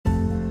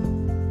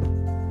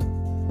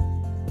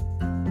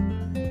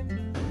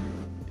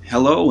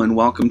Hello and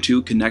welcome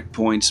to Connect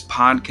Point's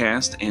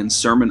podcast and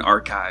sermon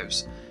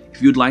archives. If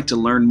you'd like to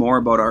learn more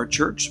about our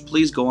church,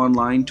 please go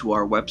online to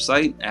our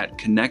website at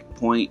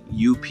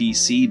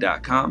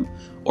connectpointupc.com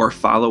or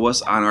follow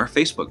us on our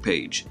Facebook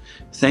page.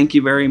 Thank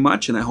you very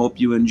much, and I hope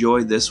you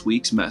enjoy this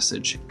week's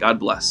message. God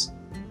bless.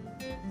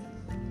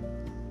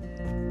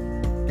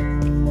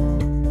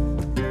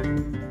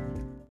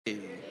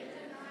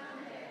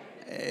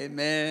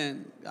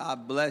 Amen.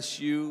 God bless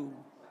you.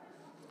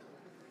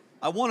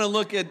 I want to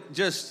look at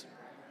just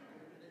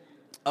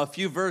a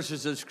few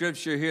verses of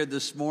Scripture here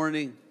this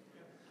morning.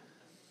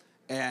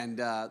 And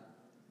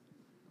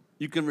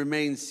you can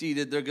remain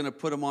seated. They're going to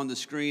put them on the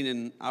screen,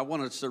 and I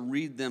want us to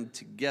read them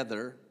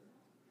together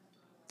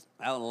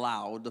out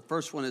loud. The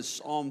first one is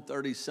Psalm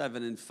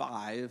 37 and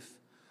 5.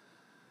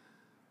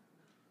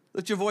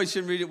 Lift your voice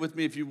and read it with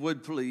me if you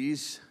would,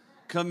 please.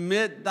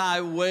 Commit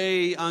thy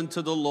way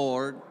unto the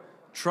Lord.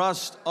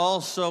 Trust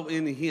also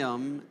in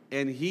him,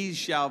 and he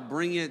shall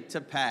bring it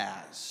to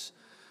pass.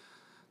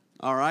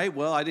 All right,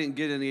 well, I didn't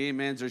get any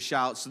amens or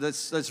shouts, so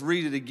let's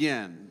read it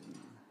again.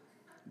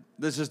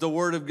 This is the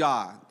word of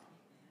God.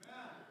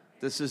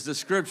 This is the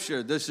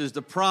scripture. This is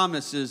the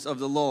promises of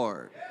the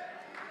Lord.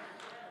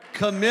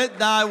 Commit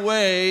thy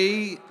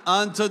way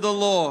unto the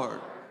Lord.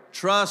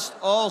 Trust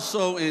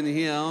also in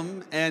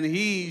him, and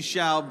he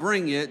shall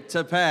bring it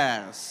to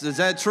pass. Is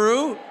that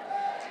true?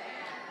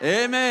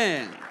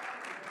 Amen.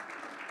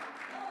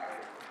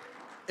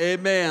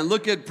 Amen.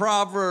 Look at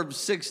Proverbs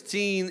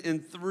 16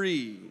 and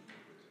 3.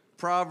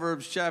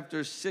 Proverbs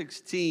chapter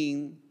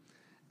 16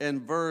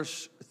 and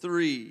verse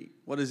 3.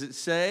 What does it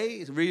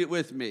say? Read it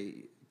with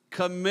me.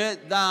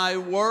 Commit thy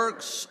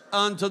works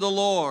unto the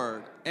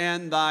Lord,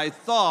 and thy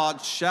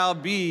thoughts shall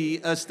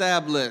be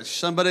established.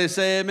 Somebody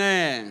say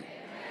amen. Amen.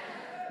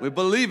 We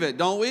believe it,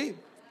 don't we?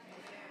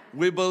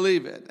 We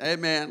believe it.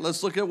 Amen.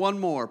 Let's look at one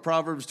more.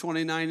 Proverbs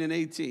 29 and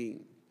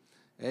 18.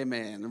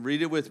 Amen.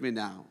 Read it with me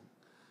now.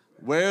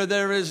 Where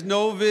there is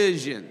no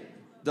vision,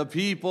 the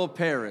people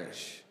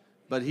perish,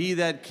 but he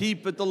that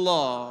keepeth the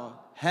law,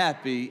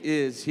 happy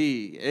is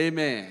he.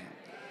 Amen.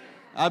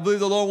 I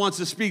believe the Lord wants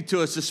to speak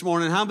to us this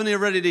morning. How many are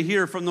ready to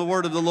hear from the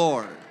word of the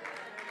Lord?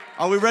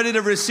 Are we ready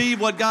to receive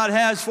what God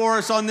has for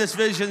us on this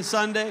Vision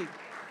Sunday?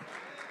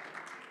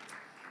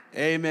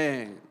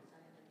 Amen.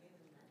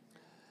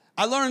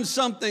 I learned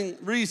something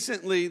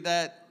recently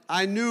that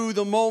I knew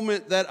the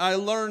moment that I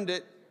learned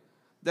it,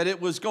 that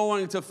it was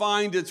going to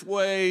find its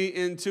way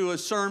into a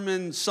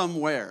sermon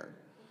somewhere.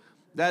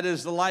 That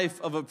is the life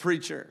of a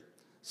preacher.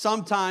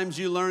 Sometimes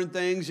you learn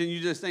things and you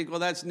just think, well,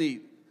 that's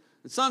neat.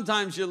 And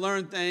sometimes you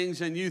learn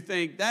things and you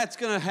think, that's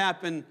going to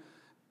happen.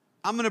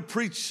 I'm going to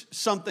preach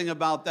something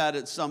about that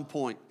at some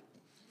point.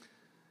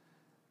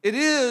 It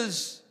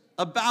is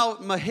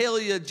about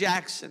Mahalia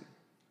Jackson.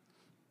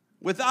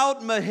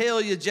 Without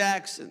Mahalia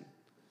Jackson,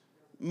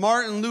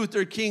 Martin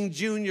Luther King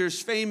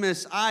Jr.'s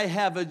famous I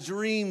Have a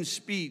Dream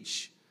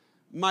speech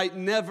might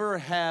never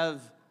have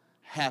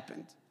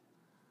happened.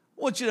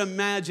 I want you to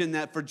imagine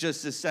that for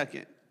just a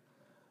second.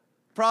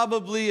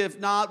 Probably, if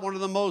not, one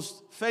of the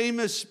most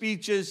famous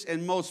speeches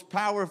and most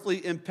powerfully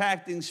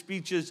impacting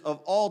speeches of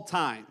all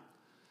time.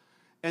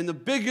 And the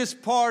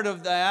biggest part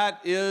of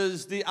that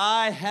is the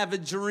I Have a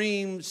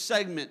Dream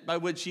segment by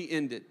which he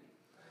ended.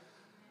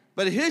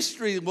 But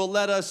history will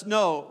let us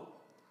know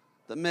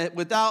that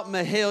without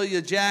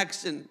Mahalia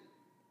Jackson,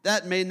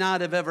 that may not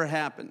have ever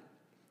happened.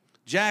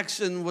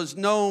 Jackson was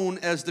known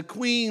as the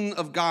Queen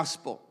of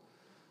Gospel.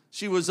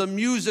 She was a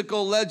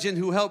musical legend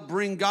who helped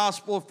bring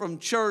gospel from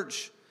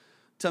church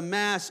to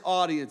mass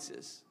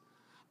audiences.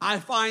 I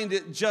find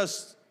it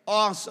just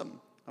awesome.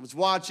 I was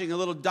watching a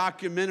little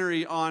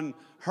documentary on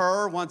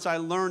her once I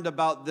learned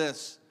about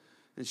this.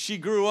 And she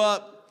grew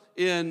up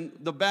in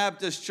the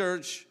Baptist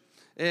church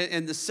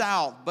in the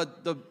South,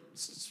 but the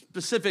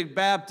specific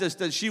Baptist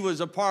that she was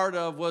a part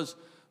of was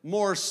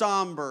more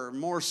somber,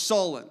 more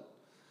sullen.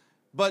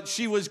 But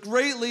she was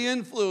greatly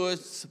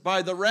influenced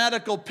by the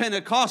radical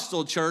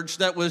Pentecostal church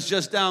that was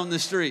just down the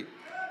street.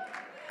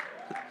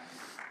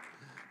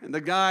 And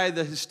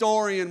the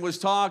historian, was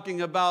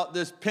talking about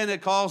this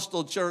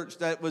Pentecostal church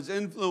that was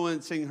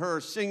influencing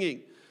her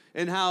singing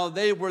and how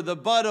they were the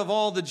butt of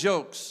all the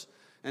jokes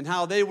and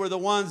how they were the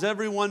ones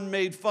everyone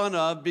made fun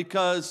of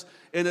because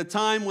in a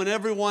time when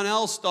everyone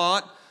else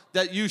thought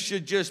that you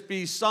should just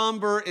be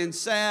somber and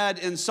sad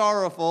and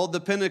sorrowful,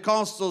 the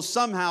Pentecostals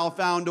somehow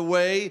found a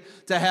way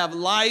to have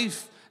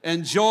life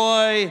and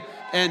joy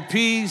and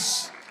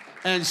peace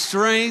and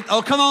strength.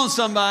 Oh, come on,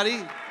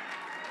 somebody.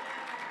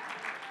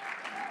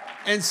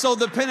 And so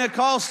the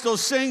Pentecostal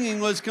singing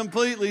was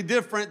completely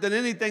different than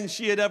anything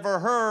she had ever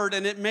heard,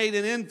 and it made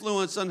an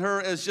influence on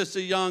her as just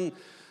a young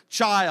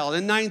child.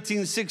 In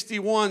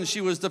 1961,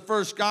 she was the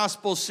first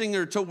gospel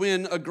singer to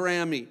win a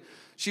Grammy.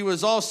 She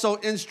was also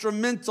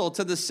instrumental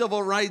to the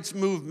civil rights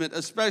movement,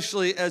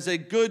 especially as a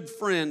good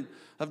friend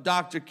of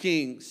Dr.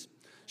 King's.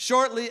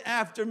 Shortly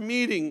after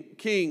meeting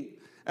King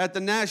at the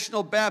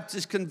National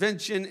Baptist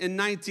Convention in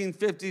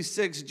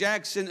 1956,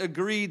 Jackson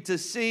agreed to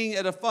sing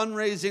at a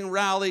fundraising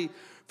rally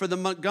for the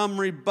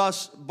Montgomery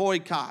bus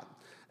boycott.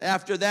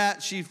 After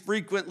that, she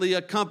frequently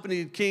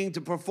accompanied King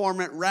to perform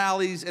at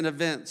rallies and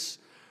events.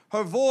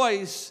 Her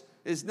voice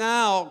is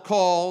now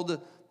called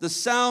the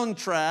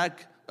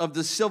soundtrack of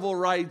the civil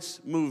rights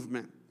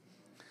movement.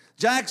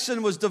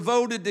 Jackson was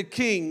devoted to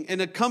King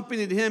and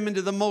accompanied him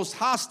into the most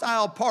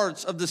hostile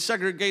parts of the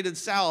segregated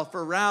South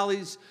for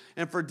rallies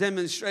and for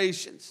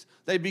demonstrations.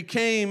 They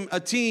became a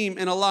team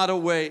in a lot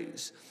of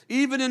ways.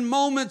 Even in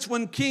moments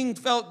when King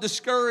felt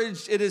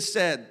discouraged, it is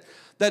said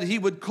that he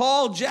would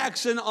call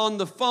Jackson on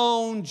the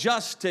phone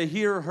just to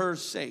hear her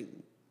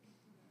sing.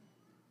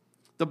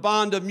 The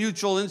bond of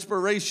mutual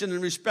inspiration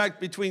and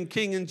respect between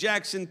King and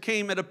Jackson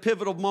came at a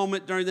pivotal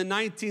moment during the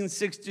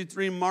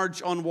 1963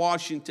 March on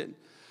Washington.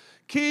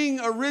 King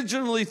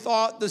originally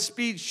thought the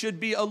speech should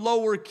be a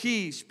lower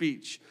key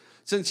speech,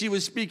 since he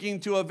was speaking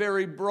to a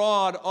very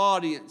broad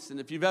audience. And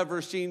if you've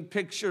ever seen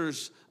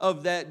pictures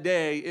of that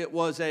day, it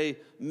was a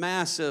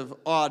massive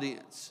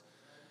audience.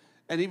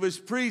 And he was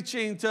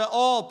preaching to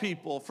all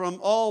people from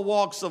all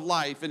walks of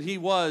life, and he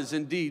was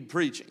indeed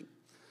preaching.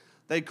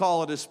 They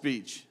call it a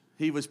speech.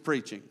 He was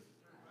preaching.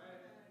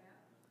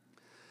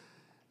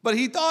 But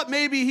he thought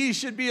maybe he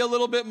should be a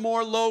little bit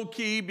more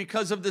low-key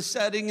because of the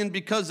setting and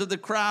because of the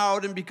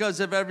crowd and because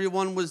of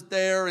everyone was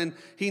there, and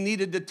he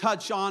needed to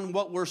touch on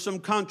what were some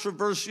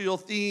controversial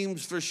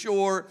themes for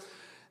sure.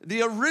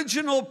 The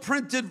original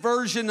printed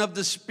version of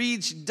the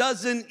speech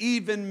doesn't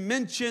even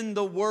mention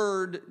the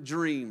word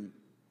dream.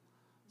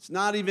 It's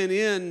not even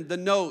in the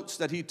notes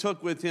that he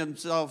took with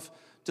himself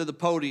to the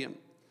podium.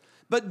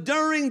 But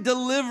during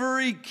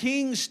delivery,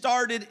 King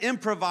started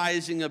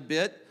improvising a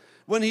bit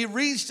when he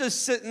reached a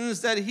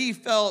sentence that he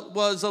felt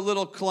was a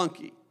little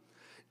clunky.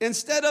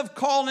 Instead of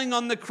calling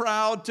on the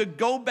crowd to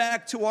go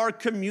back to our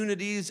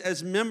communities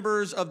as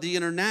members of the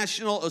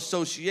International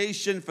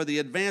Association for the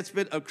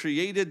Advancement of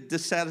Creative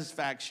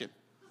Dissatisfaction,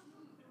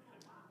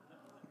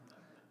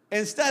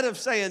 instead of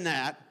saying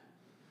that,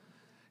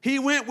 he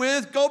went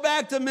with, go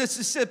back to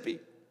Mississippi,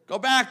 go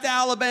back to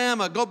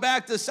Alabama, go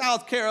back to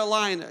South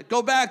Carolina,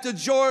 go back to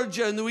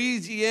Georgia and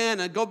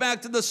Louisiana, go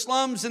back to the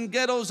slums and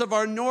ghettos of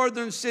our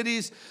northern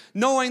cities,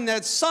 knowing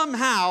that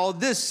somehow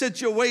this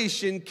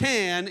situation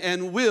can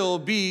and will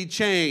be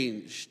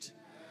changed.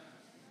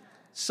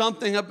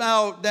 Something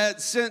about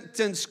that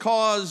sentence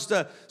caused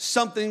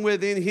something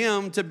within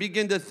him to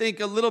begin to think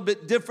a little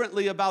bit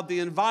differently about the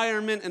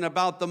environment and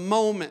about the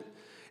moment.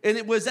 And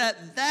it was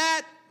at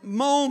that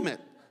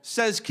moment,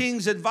 says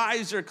King's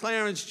advisor,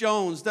 Clarence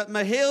Jones, that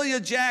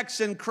Mahalia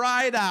Jackson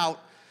cried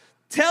out,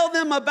 "Tell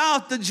them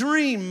about the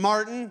dream,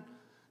 Martin.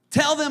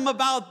 Tell them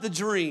about the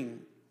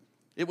dream."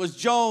 It was,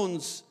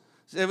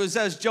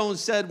 as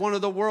Jones said, one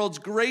of the world's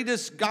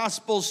greatest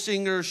gospel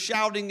singers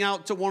shouting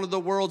out to one of the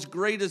world's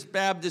greatest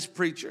Baptist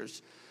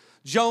preachers.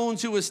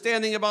 Jones, who was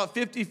standing about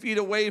 50 feet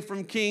away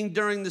from King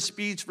during the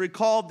speech,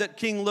 recalled that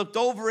King looked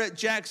over at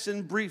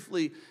Jackson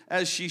briefly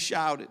as she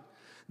shouted.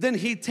 Then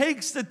he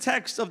takes the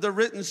text of the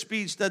written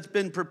speech that's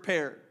been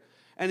prepared,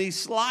 and he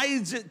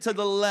slides it to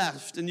the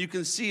left, and you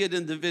can see it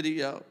in the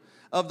video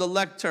of the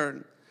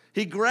lectern.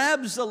 He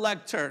grabs the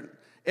lectern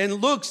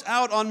and looks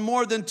out on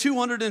more than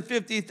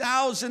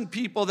 250,000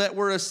 people that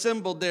were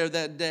assembled there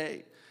that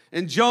day.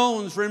 And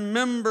Jones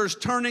remembers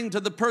turning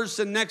to the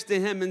person next to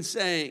him and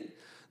saying,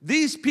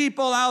 "These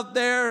people out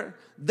there,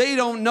 they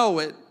don't know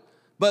it,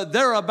 but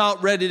they're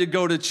about ready to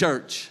go to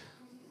church."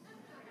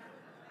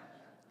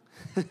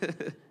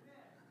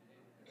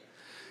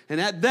 And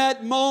at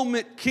that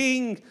moment,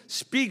 King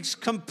speaks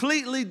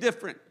completely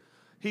different.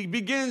 He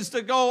begins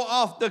to go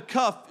off the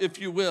cuff, if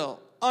you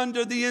will,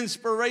 under the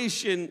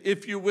inspiration,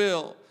 if you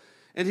will.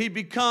 And it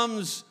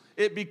becomes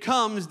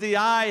the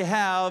 "I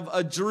have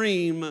a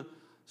dream"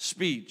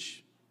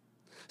 speech.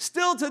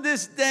 Still to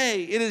this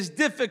day, it is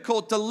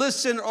difficult to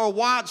listen or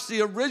watch the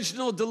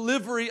original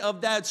delivery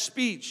of that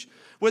speech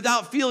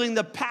without feeling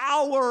the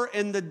power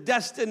and the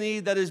destiny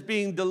that is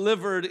being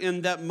delivered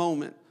in that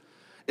moment.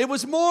 It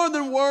was more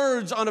than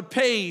words on a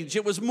page.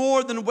 It was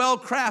more than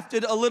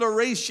well-crafted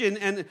alliteration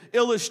and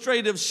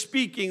illustrative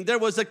speaking. There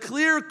was a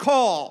clear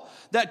call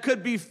that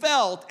could be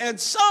felt and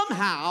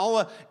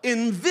somehow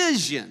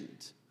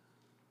envisioned.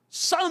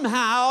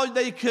 Somehow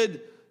they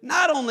could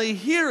not only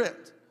hear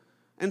it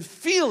and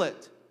feel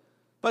it,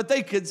 but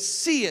they could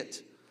see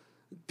it.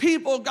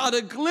 People got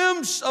a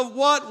glimpse of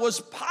what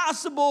was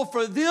possible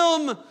for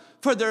them,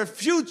 for their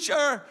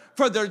future,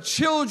 for their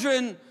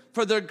children,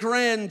 for their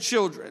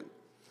grandchildren.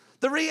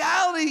 The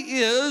reality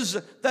is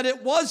that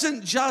it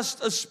wasn't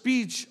just a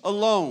speech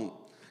alone.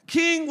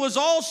 King was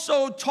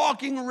also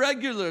talking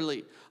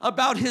regularly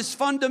about his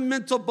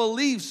fundamental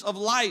beliefs of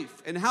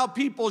life and how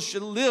people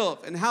should live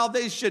and how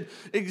they should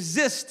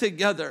exist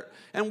together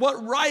and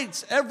what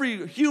rights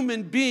every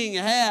human being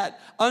had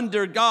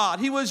under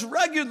God. He was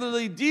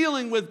regularly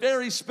dealing with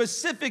very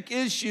specific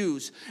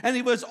issues, and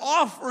he was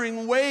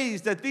offering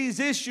ways that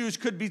these issues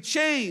could be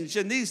changed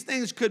and these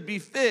things could be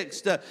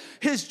fixed.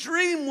 His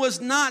dream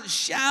was not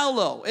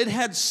shallow. It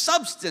had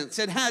substance.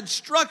 It had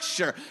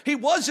structure. He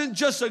wasn't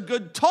just a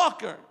good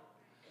talker.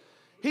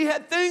 He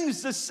had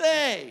things to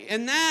say,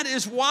 and that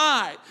is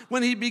why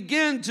when he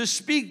began to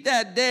speak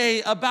that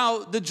day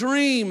about the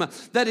dream,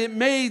 that it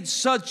made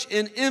such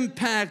an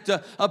impact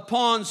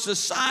upon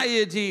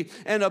society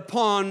and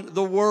upon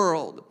the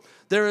world.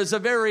 There is a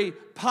very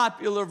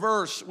popular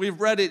verse, we've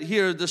read it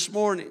here this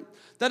morning,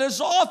 that is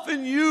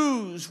often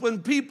used when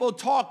people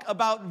talk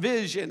about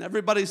vision.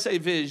 Everybody say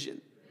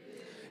vision.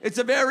 It's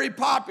a very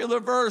popular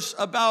verse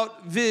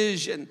about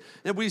vision,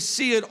 and we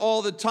see it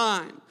all the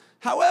time.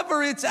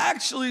 However, it's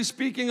actually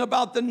speaking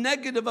about the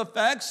negative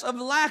effects of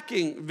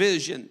lacking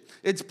vision.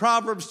 It's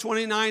Proverbs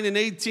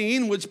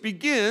 29:18, which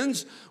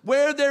begins,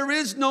 "Where there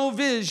is no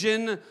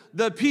vision,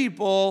 the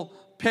people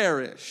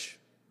perish."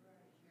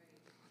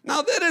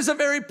 Now, that is a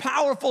very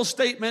powerful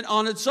statement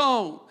on its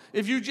own.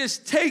 If you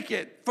just take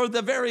it for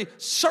the very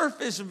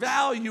surface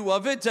value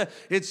of it,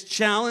 it's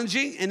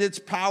challenging and it's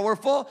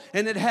powerful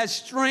and it has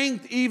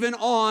strength even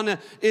on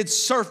its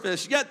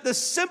surface. Yet the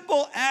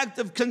simple act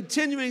of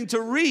continuing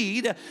to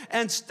read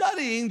and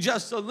studying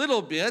just a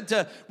little bit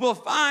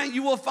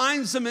you will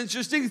find some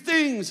interesting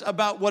things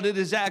about what it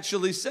is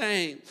actually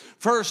saying.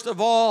 First of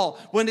all,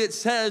 when it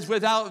says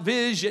without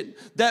vision,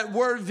 that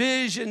word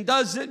vision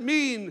doesn't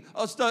mean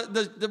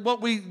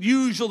what we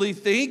usually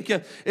think.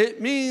 It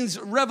means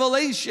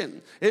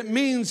revelation. It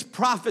means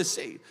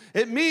prophecy.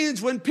 It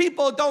means when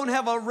people don't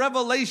have a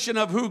revelation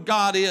of who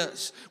God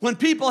is, when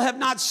people have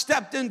not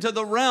stepped into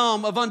the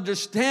realm of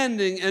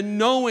understanding and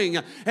knowing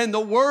and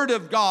the Word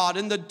of God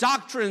and the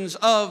doctrines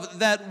of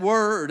that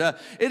Word,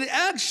 it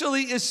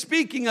actually is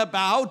speaking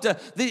about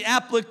the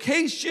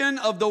application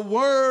of the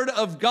Word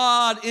of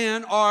God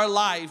in our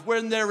life.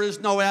 When there is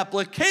no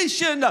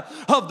application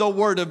of the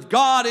Word of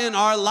God in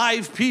our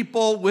life,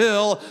 people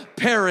will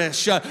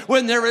perish.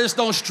 When there is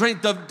no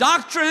strength of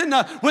doctrine,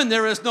 when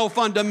there is no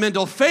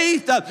fundamental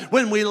faith,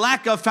 when we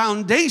lack a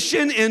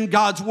foundation in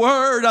God's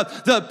Word,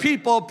 the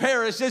people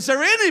perish. Is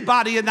there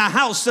anybody in the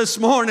house this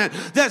morning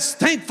that's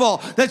thankful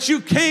that you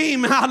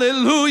came,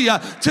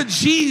 hallelujah, to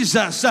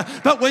Jesus?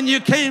 But when you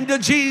came to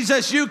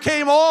Jesus, you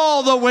came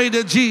all the way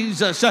to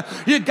Jesus.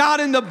 You got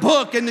in the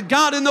book and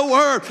got in the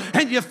Word,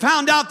 and you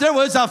found out there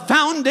was a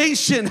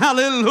foundation,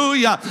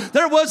 hallelujah.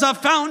 There was a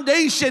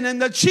foundation,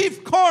 and the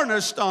chief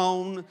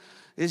cornerstone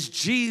is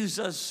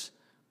Jesus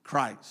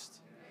Christ.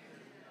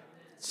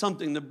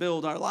 Something to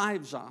build our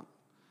lives on,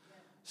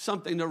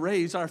 something to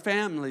raise our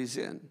families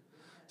in,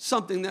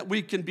 something that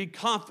we can be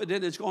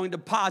confident is going to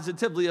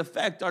positively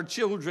affect our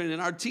children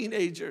and our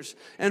teenagers,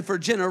 and for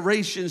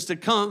generations to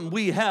come.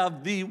 We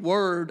have the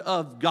Word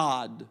of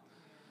God.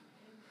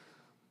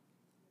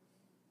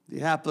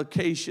 The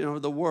application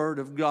of the Word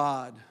of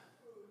God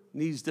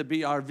needs to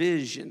be our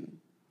vision,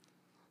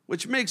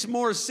 which makes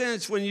more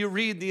sense when you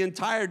read the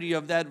entirety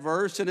of that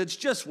verse, and it's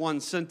just one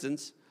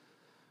sentence.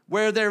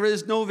 Where there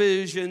is no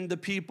vision, the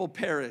people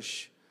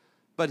perish.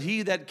 But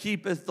he that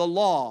keepeth the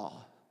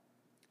law,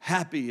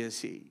 happy is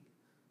he.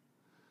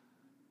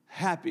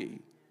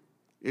 Happy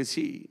is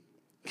he.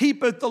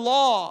 Keepeth the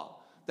law.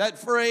 That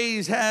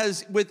phrase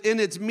has within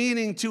its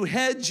meaning to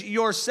hedge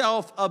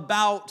yourself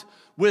about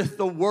with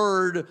the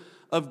Word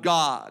of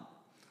God.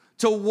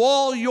 To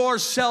wall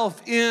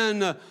yourself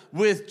in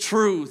with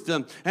truth.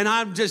 And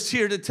I'm just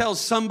here to tell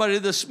somebody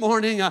this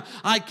morning,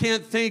 I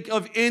can't think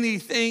of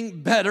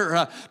anything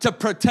better to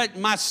protect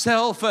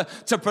myself,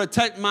 to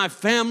protect my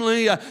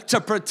family, to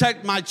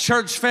protect my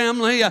church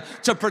family,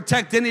 to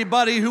protect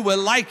anybody who would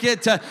like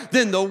it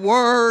than the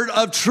Word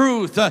of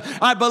truth.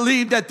 I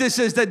believe that this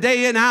is the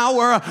day and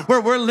hour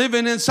where we're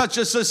living in such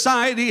a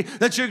society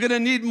that you're going to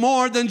need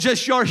more than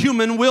just your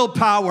human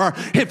willpower.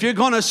 If you're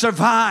going to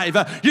survive,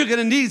 you're going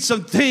to need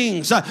some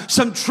things,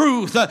 some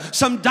truth,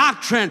 some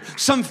doctrine,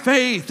 some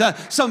faith,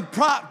 some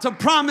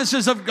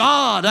promises of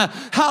God,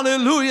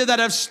 hallelujah, that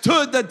have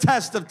stood the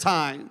test of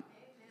time.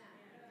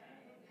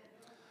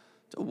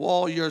 To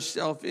wall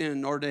yourself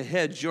in or to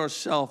hedge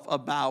yourself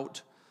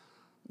about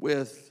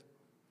with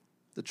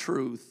the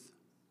truth.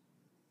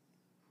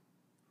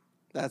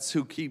 That's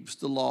who keeps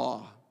the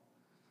law.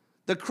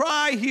 The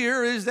cry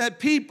here is that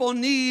people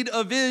need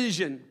a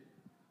vision.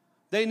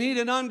 They need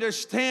an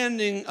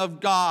understanding of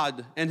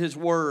God and His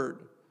Word,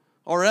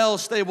 or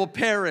else they will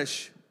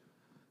perish.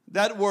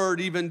 That word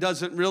even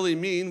doesn't really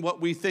mean what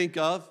we think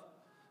of.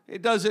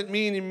 It doesn't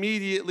mean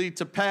immediately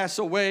to pass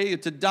away,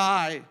 to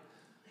die.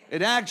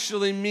 It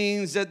actually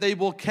means that they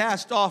will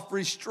cast off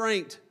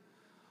restraint,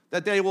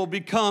 that they will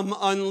become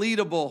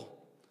unleadable,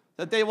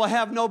 that they will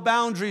have no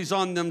boundaries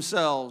on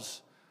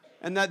themselves,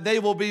 and that they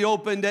will be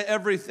open to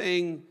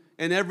everything,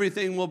 and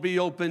everything will be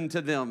open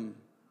to them.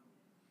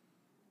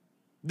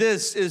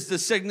 This is the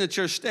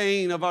signature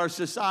stain of our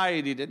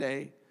society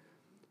today.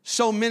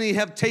 So many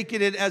have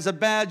taken it as a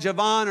badge of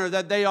honor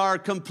that they are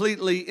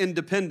completely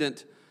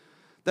independent,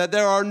 that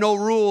there are no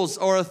rules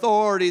or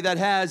authority that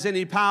has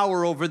any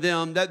power over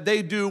them, that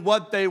they do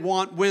what they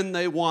want when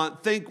they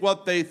want, think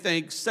what they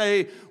think,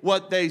 say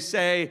what they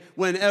say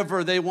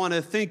whenever they want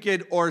to think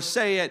it or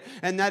say it.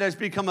 And that has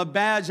become a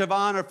badge of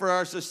honor for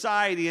our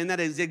society, and that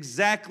is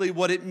exactly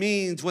what it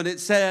means when it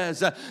says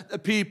the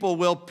people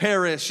will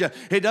perish.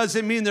 It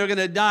doesn't mean they're going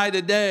to die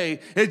today.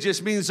 It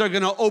just means they're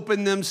going to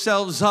open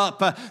themselves up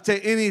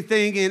to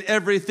anything and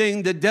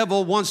everything the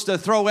devil wants to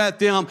throw at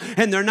them,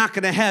 and they're not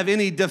going to have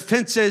any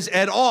defenses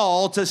at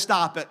all to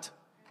stop it.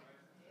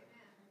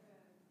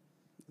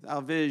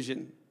 Without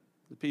vision,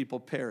 the people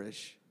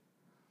perish.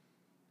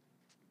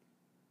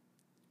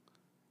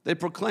 They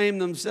proclaim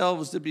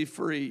themselves to be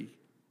free,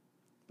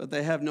 but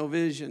they have no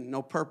vision,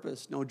 no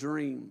purpose, no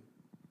dream,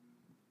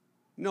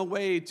 no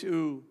way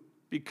to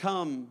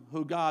become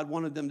who God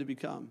wanted them to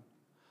become,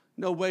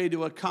 no way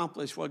to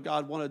accomplish what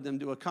God wanted them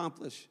to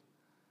accomplish.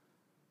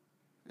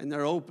 And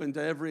they're open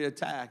to every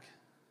attack.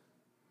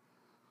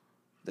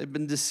 They've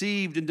been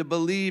deceived into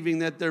believing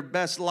that their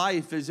best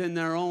life is in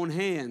their own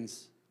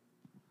hands.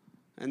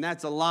 And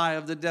that's a lie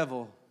of the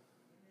devil.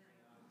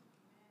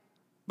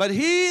 But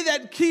he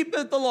that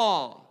keepeth the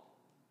law,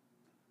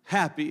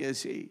 happy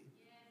is he.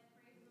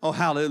 Oh,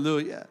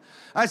 hallelujah.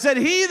 I said,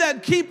 he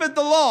that keepeth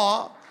the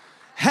law,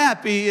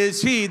 happy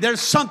is he. There's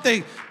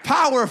something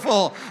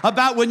powerful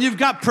about when you've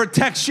got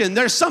protection.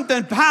 There's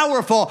something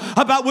powerful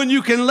about when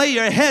you can lay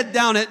your head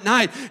down at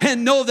night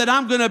and know that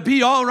I'm going to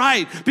be all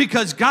right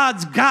because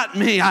God's got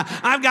me.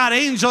 I've got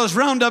angels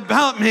round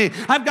about me.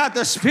 I've got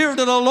the Spirit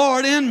of the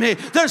Lord in me.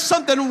 There's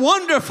something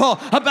wonderful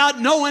about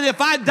knowing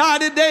if I die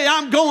today,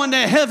 I'm going to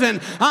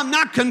heaven. I'm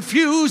not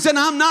confused and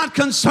I'm not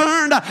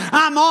concerned.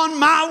 I'm on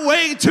my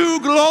way to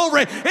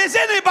glory. Is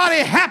anybody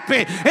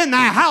happy in the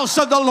house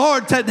of the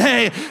Lord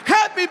today?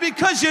 Happy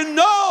because you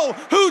know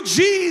who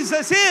Jesus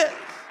is.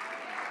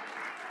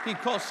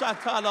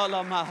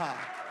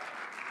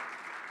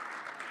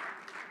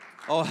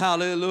 Oh,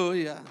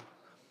 hallelujah.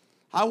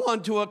 I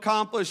want to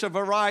accomplish a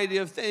variety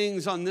of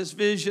things on this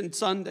Vision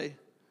Sunday,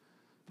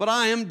 but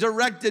I am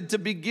directed to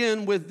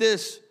begin with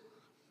this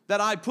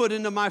that I put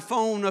into my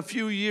phone a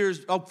few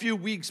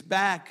weeks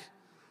back.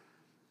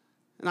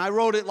 And I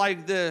wrote it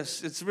like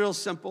this. It's real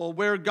simple.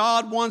 Where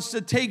God wants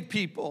to take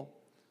people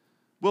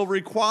will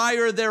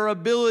require their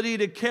ability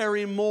to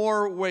carry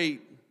more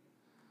weight,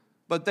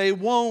 but they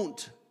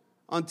won't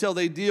until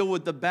they deal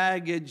with the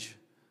baggage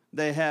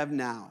they have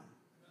now.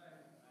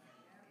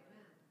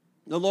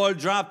 The Lord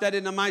dropped that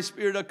into my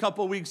spirit a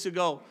couple weeks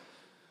ago,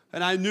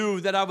 and I knew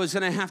that I was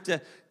going to have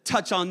to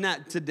touch on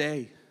that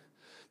today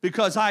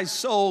because I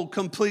so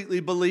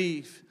completely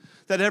believe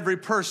that every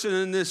person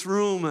in this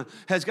room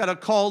has got a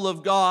call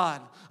of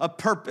God, a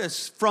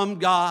purpose from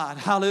God,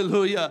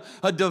 hallelujah,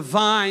 a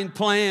divine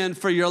plan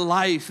for your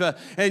life,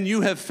 and you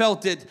have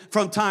felt it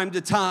from time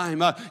to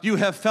time. You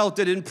have felt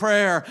it in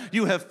prayer.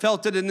 You have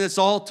felt it in this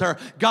altar.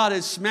 God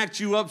has smacked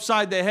you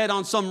upside the head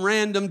on some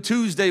random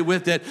Tuesday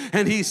with it,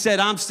 and he said,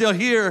 I'm still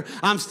here.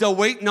 I'm still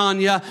waiting on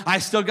you. I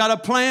still got a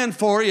plan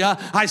for you.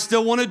 I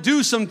still want to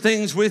do some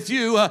things with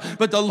you,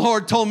 but the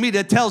Lord told me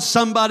to tell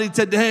somebody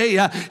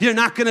today, you're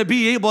not going to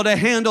be able to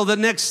handle the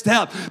next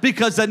step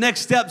because the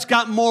next step's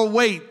got more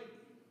weight.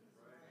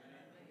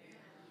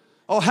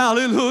 Oh,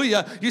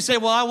 hallelujah. You say,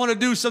 well, I want to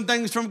do some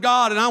things from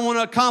God and I want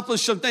to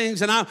accomplish some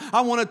things and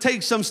I want to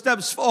take some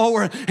steps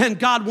forward, and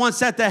God wants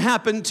that to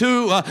happen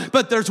too.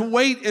 But there's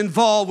weight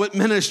involved with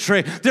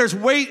ministry. There's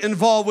weight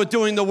involved with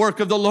doing the work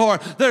of the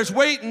Lord. There's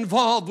weight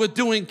involved with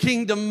doing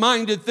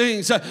kingdom-minded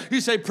things. You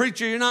say,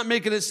 preacher, you're not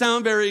making it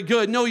sound very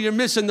good. No, you're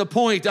missing the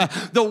point.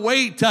 The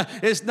weight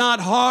is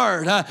not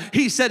hard.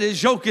 He said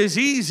his yoke is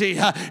easy.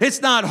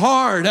 It's not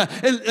hard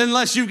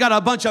unless you've got a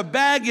bunch of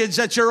baggage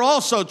that you're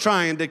also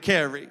trying to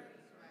carry.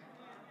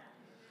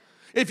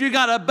 If you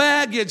got a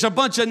baggage, a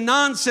bunch of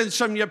nonsense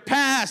from your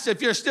past, if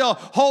you're still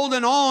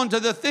holding on to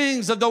the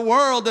things of the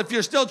world, if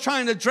you're still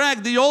trying to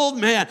drag the old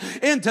man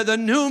into the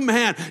new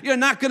man, you're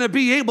not going to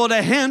be able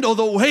to handle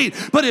the weight.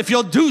 But if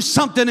you'll do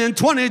something in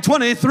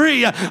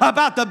 2023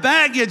 about the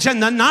baggage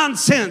and the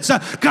nonsense,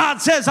 God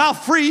says, I'll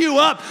free you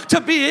up to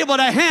be able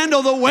to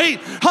handle the weight,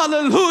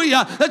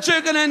 hallelujah, that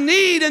you're going to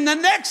need in the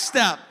next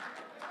step.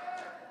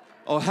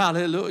 Oh,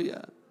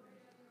 hallelujah.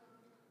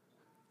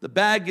 The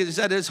baggage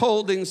that is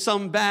holding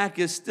some back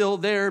is still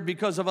there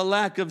because of a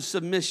lack of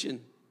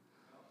submission,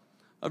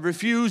 a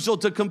refusal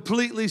to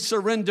completely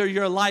surrender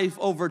your life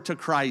over to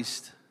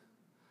Christ,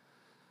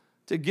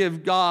 to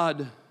give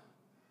God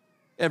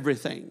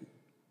everything.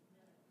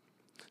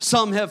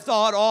 Some have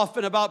thought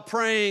often about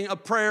praying a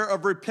prayer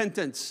of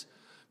repentance,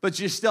 but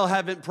you still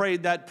haven't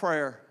prayed that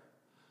prayer.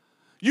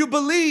 You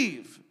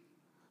believe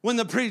when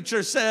the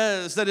preacher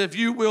says that if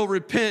you will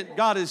repent,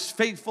 God is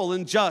faithful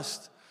and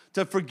just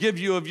to forgive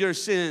you of your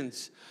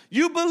sins.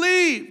 You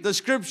believe the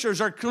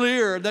scriptures are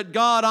clear that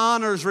God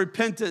honors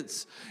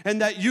repentance and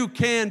that you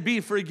can be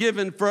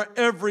forgiven for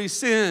every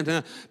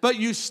sin, but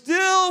you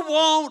still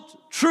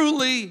won't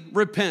truly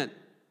repent.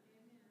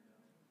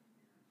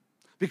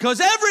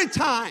 Because every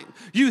time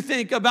you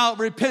think about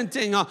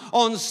repenting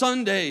on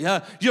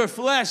Sunday, your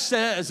flesh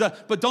says,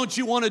 but don't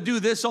you want to do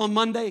this on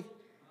Monday?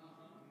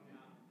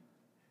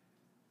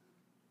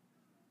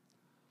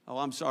 Oh,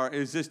 I'm sorry.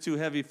 Is this too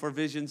heavy for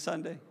Vision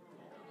Sunday?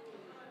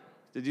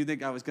 Did you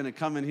think I was going to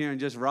come in here and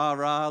just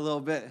rah-rah a little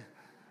bit?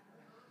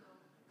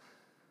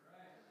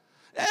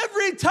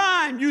 Every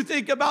time you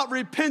think about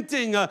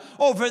repenting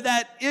over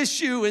that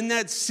issue and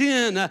that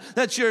sin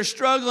that you're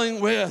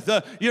struggling with,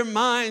 your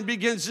mind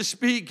begins to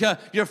speak,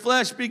 your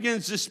flesh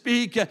begins to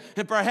speak,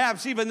 and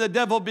perhaps even the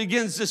devil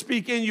begins to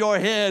speak in your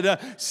head,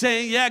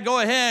 saying, yeah, go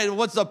ahead.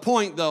 What's the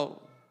point,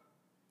 though?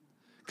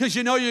 Because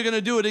you know you're going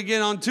to do it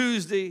again on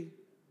Tuesday.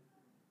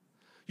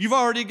 You've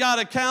already got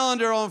a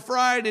calendar on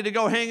Friday to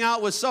go hang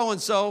out with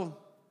so-and-so.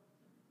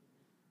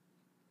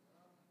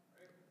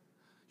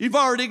 You've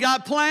already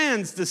got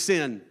plans to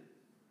sin.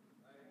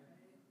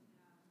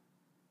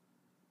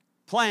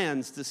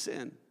 Plans to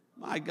sin.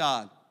 My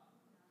God.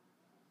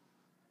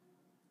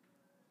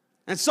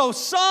 And so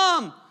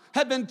some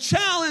have been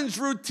challenged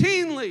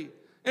routinely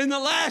in the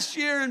last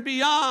year and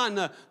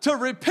beyond to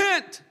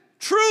repent,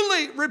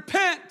 truly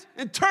repent,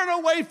 and turn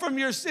away from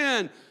your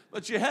sin.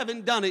 But you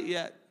haven't done it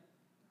yet.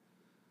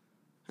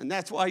 And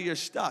that's why you're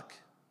stuck.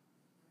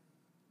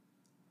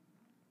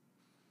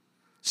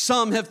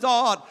 Some have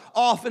thought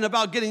often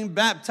about getting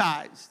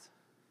baptized,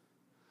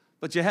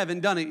 but you haven't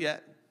done it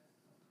yet.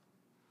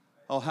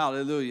 Oh,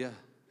 hallelujah.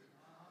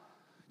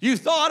 You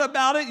thought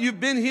about it.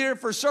 You've been here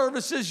for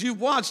services. You've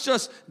watched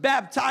us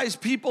baptize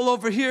people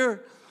over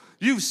here.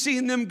 You've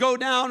seen them go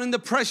down in the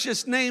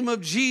precious name of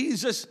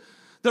Jesus.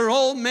 Their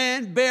old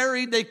man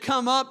buried, they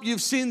come up.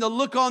 You've seen the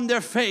look on their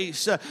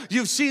face.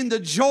 You've seen the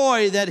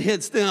joy that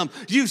hits them.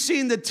 You've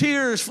seen the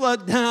tears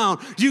flood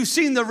down. You've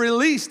seen the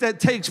release that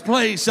takes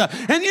place.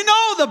 And you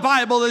know the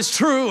Bible is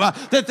true,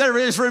 that there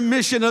is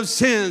remission of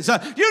sins.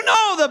 You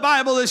know the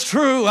Bible is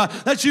true,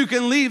 that you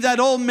can leave that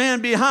old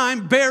man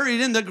behind, buried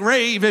in the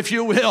grave, if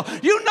you will.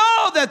 You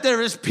know that there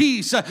is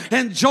peace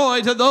and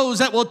joy to those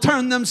that will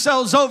turn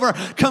themselves over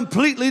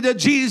completely to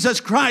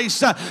Jesus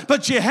Christ,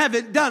 but you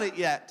haven't done it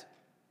yet.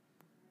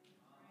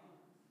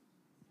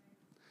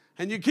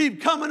 And you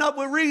keep coming up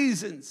with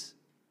reasons.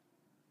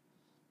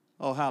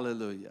 Oh,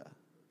 hallelujah.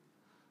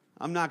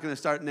 I'm not going to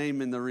start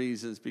naming the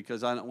reasons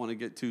because I don't want to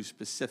get too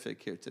specific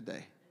here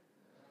today.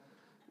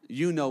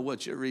 You know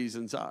what your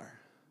reasons are.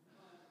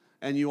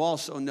 And you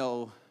also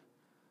know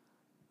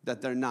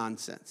that they're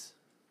nonsense.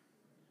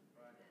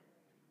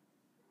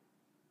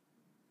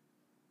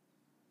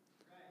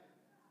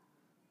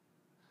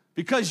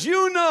 Because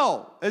you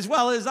know, as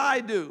well as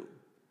I do,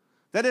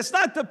 that it's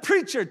not the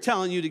preacher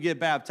telling you to get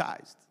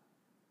baptized.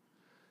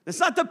 It's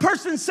not the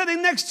person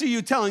sitting next to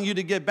you telling you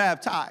to get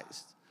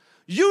baptized.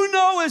 You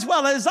know as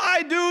well as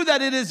I do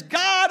that it is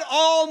God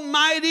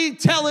Almighty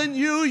telling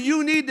you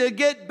you need to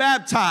get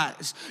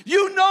baptized.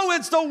 You know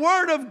it's the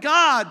Word of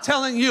God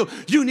telling you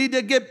you need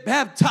to get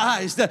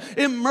baptized,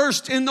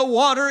 immersed in the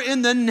water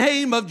in the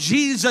name of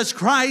Jesus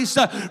Christ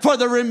for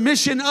the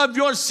remission of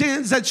your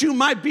sins, that you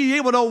might be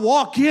able to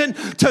walk in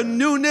to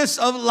newness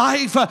of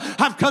life.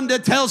 I've come to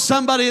tell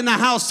somebody in the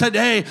house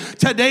today,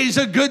 today's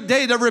a good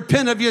day to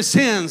repent of your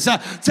sins.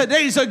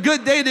 Today's a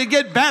good day to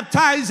get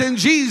baptized in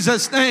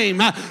Jesus' name.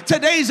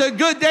 Today's a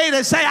good day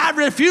to say, I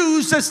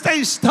refuse to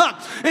stay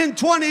stuck in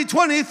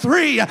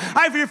 2023.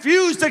 I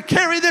refuse to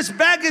carry this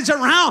baggage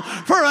around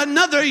for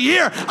another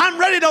year. I'm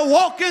ready to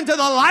walk into the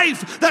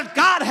life that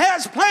God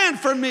has planned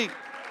for me.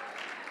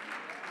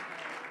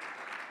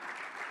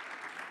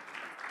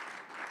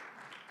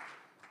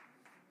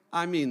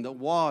 I mean, the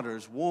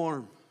water's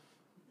warm.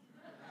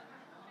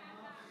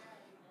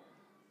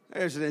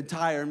 There's an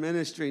entire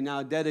ministry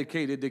now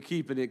dedicated to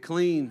keeping it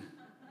clean.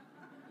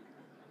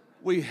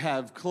 We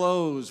have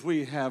clothes,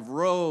 we have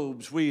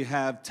robes, we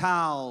have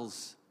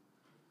towels.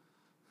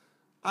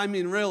 I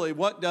mean, really,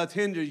 what doth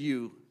hinder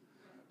you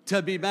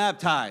to be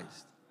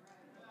baptized?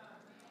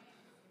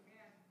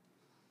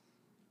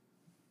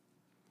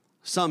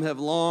 Some have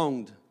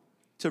longed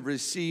to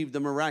receive the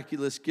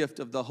miraculous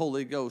gift of the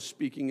Holy Ghost,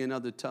 speaking in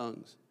other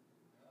tongues.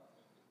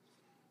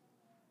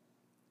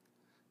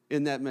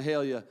 In that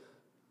Mahalia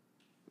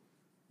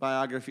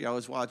biography I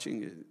was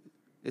watching,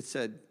 it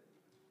said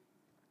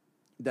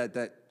that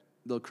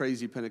the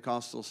crazy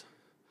Pentecostals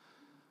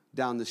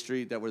down the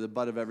street that were the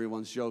butt of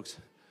everyone's jokes,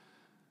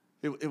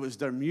 it was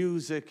their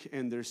music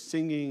and their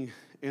singing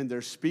and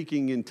their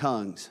speaking in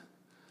tongues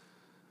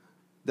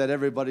that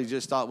everybody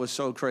just thought was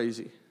so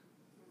crazy.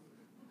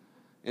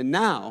 And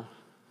now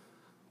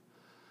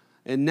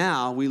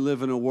we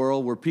live in a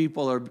world where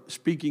people are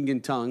speaking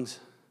in tongues,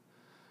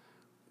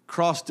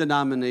 cross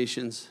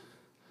denominations,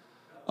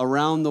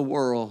 around the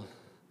world.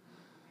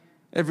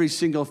 Every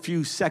single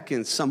few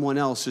seconds, someone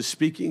else is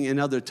speaking in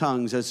other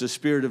tongues as the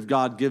Spirit of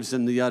God gives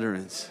them the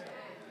utterance.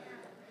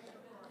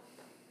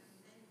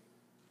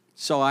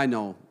 So I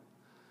know,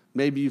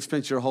 maybe you've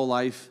spent your whole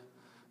life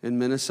in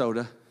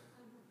Minnesota,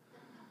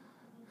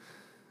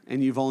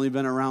 and you've only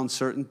been around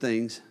certain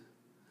things,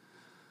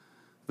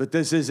 but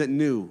this isn't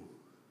new.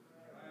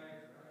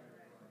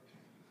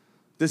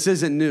 This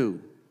isn't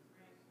new.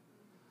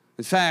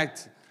 In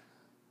fact,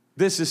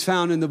 this is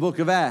found in the book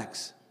of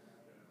Acts.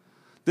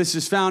 This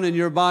is found in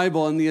your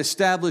Bible and the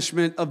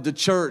establishment of the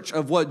church,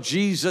 of what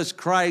Jesus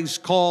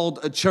Christ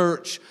called a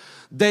church.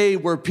 They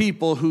were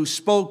people who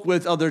spoke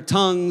with other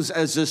tongues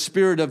as the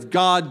Spirit of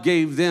God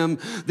gave them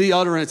the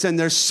utterance. And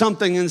there's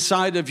something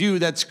inside of you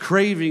that's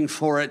craving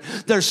for it.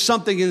 There's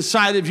something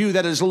inside of you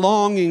that is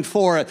longing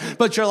for it.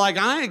 But you're like,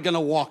 I ain't going to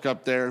walk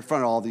up there in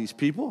front of all these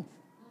people.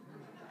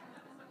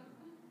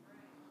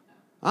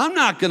 I'm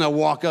not going to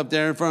walk up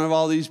there in front of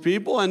all these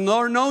people. And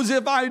Lord knows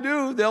if I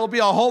do, there'll be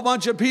a whole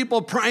bunch of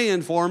people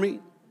praying for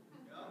me.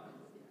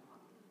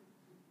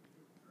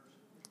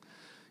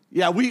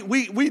 Yeah,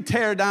 we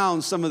tear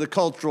down some of the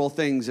cultural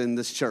things in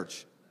this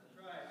church.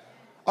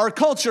 Our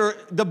culture,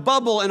 the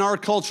bubble in our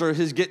culture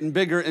is getting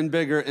bigger and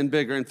bigger and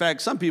bigger. In fact,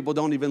 some people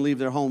don't even leave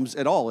their homes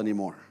at all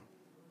anymore.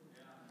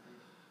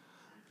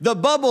 The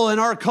bubble in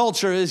our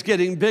culture is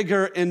getting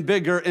bigger and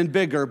bigger and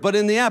bigger. But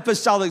in the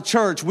apostolic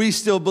church, we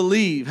still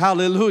believe,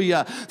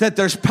 hallelujah, that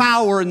there's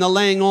power in the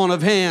laying on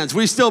of hands.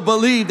 We still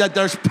believe that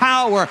there's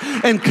power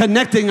in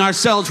connecting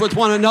ourselves with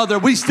one another.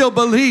 We still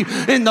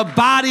believe in the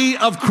body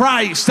of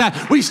Christ.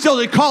 We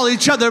still call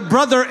each other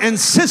brother and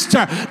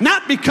sister,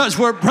 not because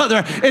we're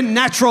brother in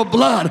natural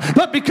blood,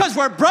 but because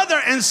we're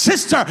brother and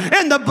sister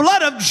in the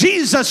blood of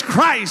Jesus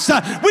Christ.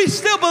 We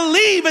still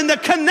believe in the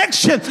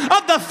connection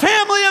of the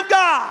family of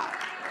God.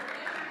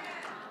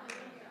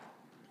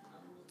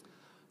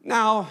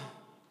 Now,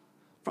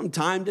 from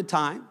time to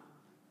time,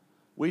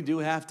 we do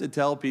have to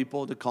tell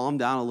people to calm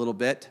down a little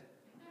bit.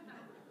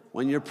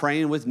 When you're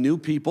praying with new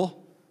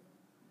people,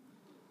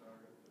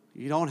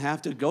 you don't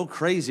have to go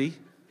crazy.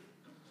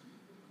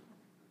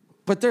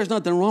 But there's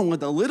nothing wrong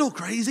with a little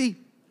crazy.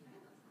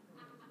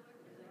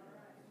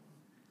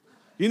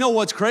 You know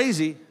what's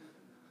crazy?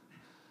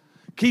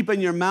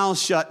 Keeping your mouth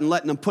shut and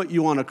letting them put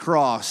you on a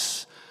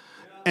cross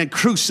and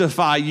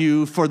crucify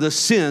you for the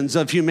sins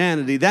of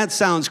humanity. That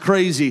sounds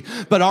crazy,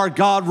 but our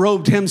God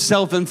robed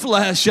himself in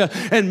flesh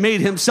and made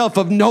himself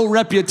of no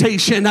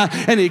reputation,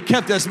 and he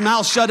kept his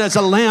mouth shut as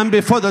a lamb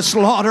before the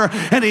slaughter,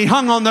 and he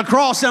hung on the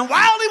cross, and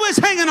while he was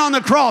hanging on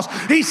the cross,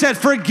 he said,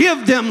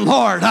 forgive them,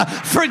 Lord,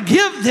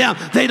 forgive them.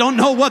 They don't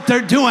know what they're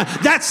doing.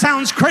 That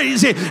sounds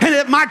crazy, and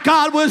if my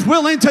God was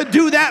willing to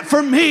do that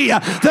for me,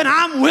 then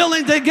I'm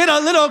willing to get a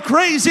little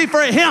crazy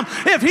for him.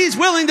 If he's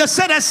willing to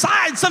set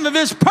aside some of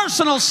his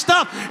personal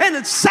stuff and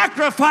it's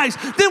sacrifice,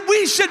 then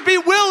we should be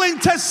willing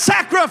to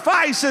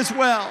sacrifice as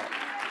well.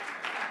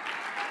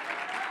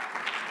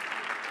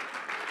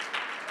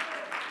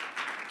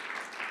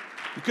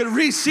 You can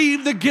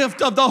receive the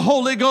gift of the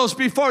Holy Ghost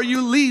before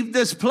you leave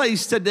this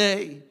place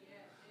today.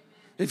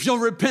 If you'll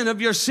repent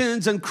of your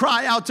sins and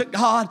cry out to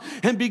God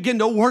and begin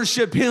to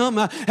worship him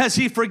as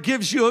he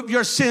forgives you of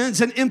your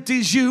sins and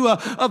empties you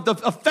of the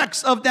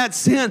effects of that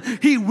sin,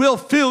 he will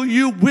fill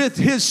you with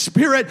his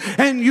Spirit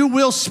and you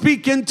will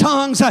speak in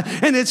tongues,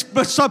 and it's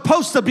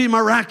supposed to be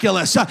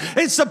miraculous.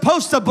 It's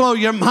supposed to blow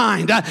your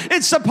mind.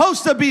 It's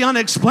supposed to be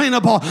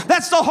unexplainable.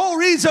 That's the whole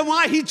reason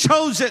why he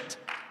chose it.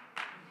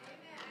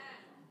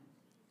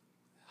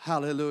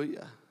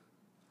 Hallelujah.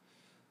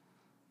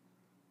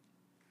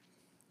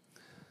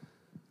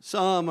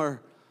 Some are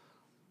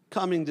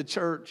coming to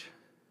church,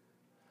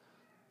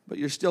 but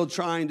you're still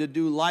trying to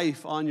do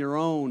life on your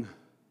own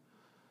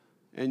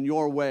and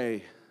your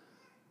way.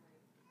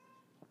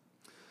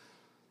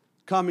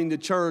 Coming to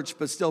church,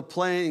 but still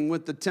playing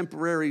with the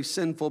temporary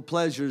sinful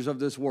pleasures of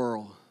this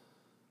world.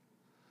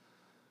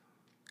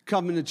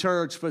 Coming to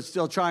church, but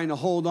still trying to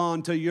hold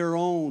on to your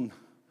own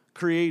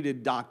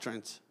created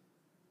doctrines.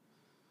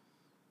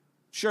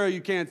 Sure,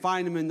 you can't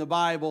find them in the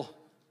Bible,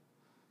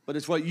 but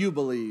it's what you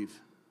believe.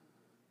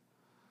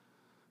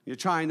 You're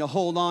trying to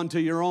hold on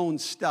to your own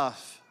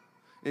stuff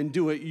and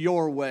do it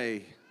your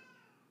way.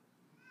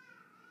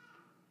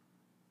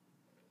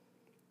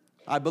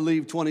 I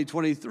believe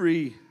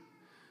 2023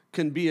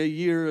 can be a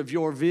year of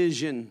your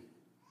vision.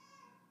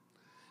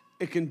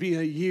 It can be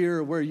a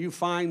year where you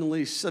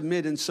finally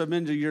submit and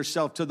surrender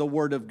yourself to the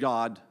Word of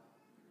God.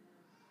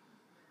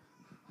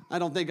 I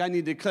don't think I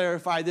need to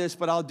clarify this,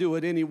 but I'll do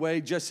it anyway,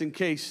 just in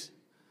case.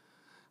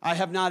 I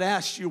have not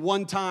asked you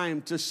one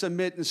time to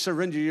submit and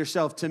surrender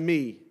yourself to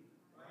me.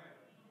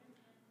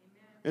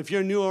 If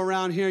you're new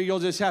around here, you'll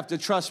just have to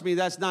trust me.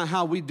 That's not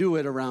how we do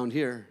it around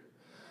here.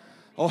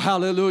 Oh,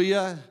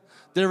 hallelujah.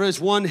 There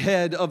is one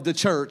head of the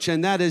church,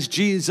 and that is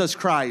Jesus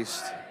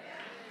Christ.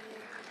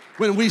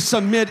 When we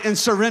submit and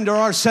surrender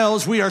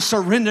ourselves, we are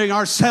surrendering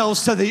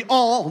ourselves to the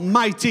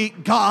Almighty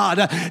God.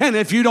 And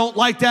if you don't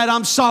like that,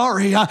 I'm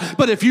sorry.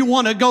 But if you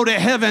want to go to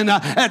heaven,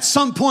 at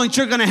some point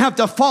you're going to have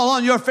to fall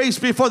on your face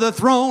before the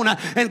throne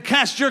and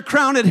cast your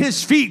crown at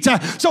his feet.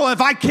 So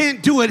if I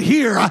can't do it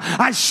here,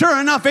 I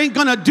sure enough ain't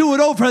going to do it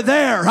over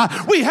there.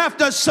 We have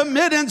to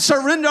submit and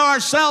surrender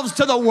ourselves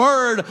to the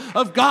Word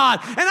of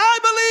God. And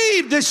I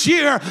believe this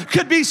year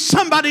could be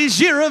somebody's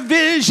year of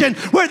vision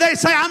where they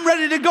say, I'm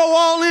ready to go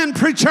all in,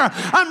 preacher.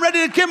 I'm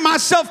ready to give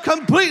myself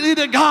completely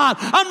to God.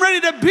 I'm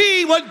ready to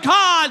be what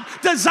God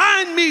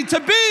designed me to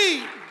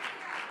be.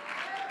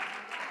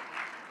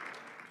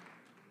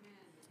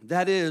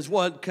 That is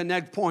what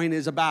Connect Point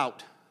is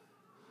about.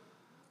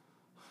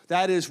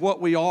 That is what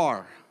we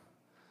are.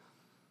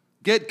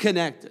 Get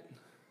connected.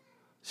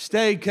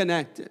 Stay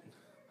connected.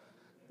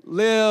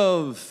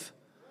 Live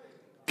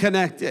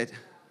connected.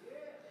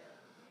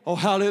 Oh,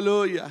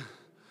 hallelujah.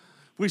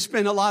 We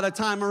spend a lot of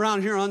time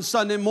around here on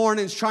Sunday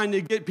mornings trying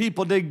to get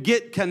people to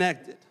get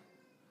connected.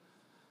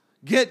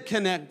 Get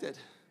connected.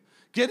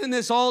 Get in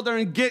this altar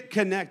and get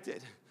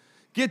connected.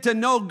 Get to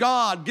know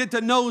God. Get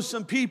to know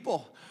some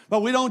people.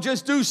 But we don't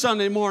just do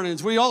Sunday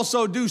mornings. We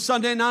also do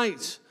Sunday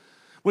nights.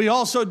 We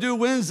also do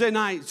Wednesday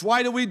nights.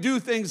 Why do we do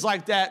things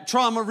like that?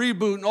 Trauma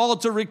Reboot and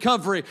Altar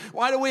Recovery.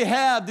 Why do we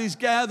have these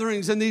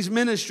gatherings and these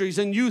ministries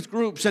and youth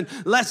groups and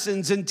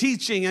lessons and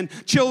teaching and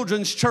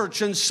children's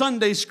church and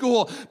Sunday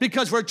school?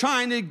 Because we're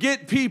trying to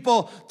get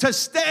people to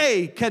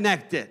stay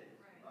connected.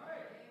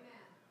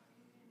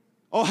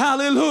 Oh,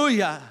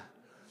 hallelujah.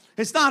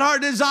 It's not our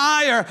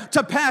desire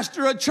to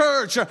pastor a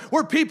church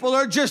where people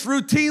are just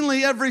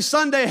routinely every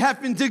Sunday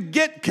having to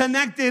get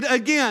connected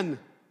again.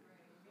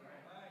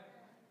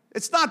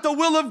 It's not the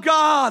will of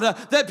God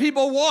that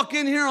people walk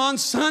in here on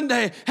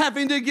Sunday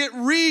having to get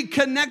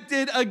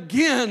reconnected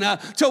again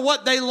to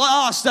what they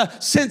lost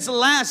since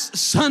last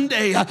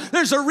Sunday.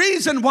 There's a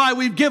reason why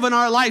we've given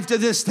our life to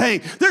this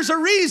thing. There's a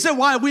reason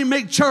why we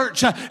make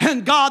church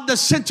and God the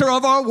center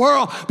of our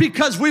world,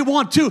 because we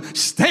want to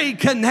stay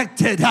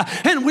connected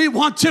and we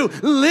want to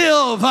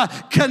live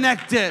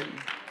connected.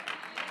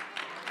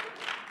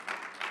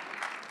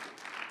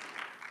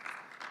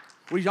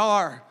 We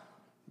are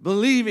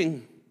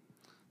believing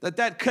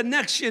that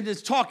connection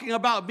is talking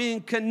about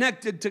being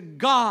connected to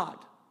God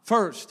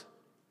first.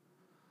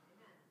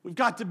 We've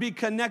got to be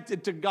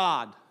connected to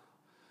God.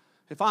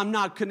 If I'm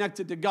not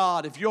connected to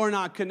God, if you're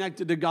not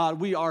connected to God,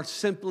 we are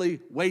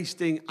simply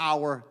wasting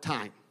our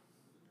time.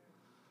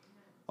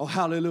 Oh,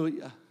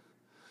 hallelujah.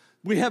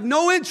 We have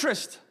no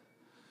interest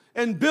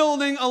in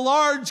building a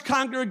large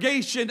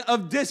congregation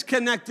of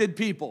disconnected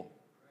people.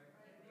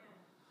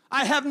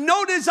 I have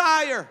no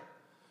desire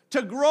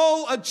to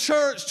grow a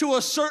church to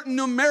a certain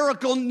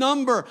numerical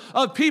number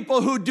of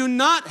people who do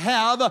not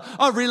have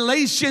a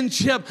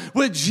relationship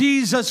with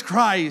Jesus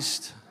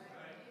Christ,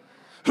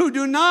 who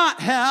do not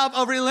have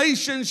a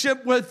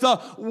relationship with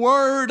the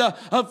Word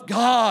of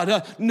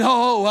God.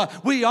 No,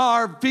 we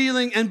are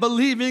feeling and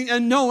believing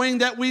and knowing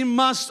that we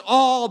must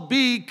all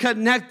be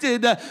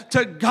connected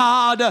to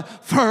God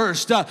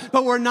first.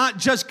 But we're not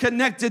just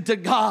connected to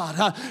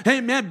God,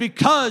 amen,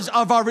 because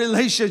of our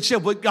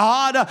relationship with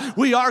God.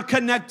 We are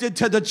connected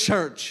to the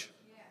church.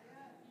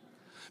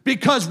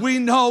 Because we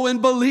know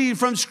and believe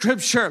from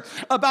Scripture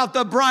about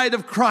the bride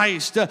of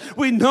Christ.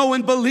 We know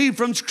and believe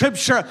from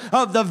Scripture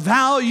of the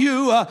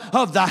value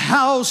of the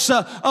house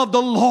of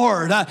the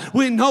Lord.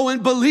 We know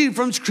and believe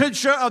from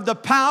Scripture of the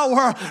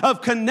power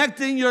of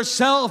connecting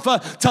yourself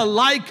to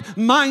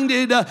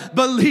like-minded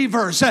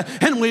believers.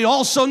 And we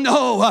also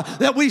know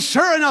that we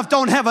sure enough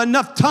don't have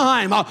enough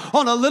time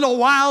on a little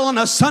while on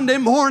a Sunday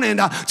morning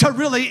to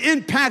really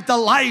impact a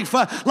life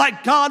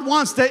like God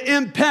wants to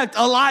impact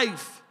a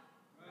life.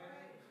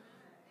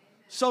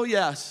 So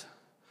yes,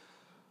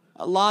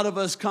 a lot of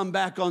us come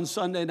back on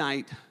Sunday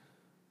night.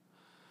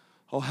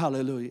 Oh,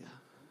 hallelujah.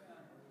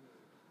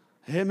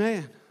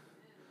 Amen.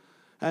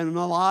 And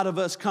a lot of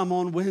us come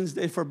on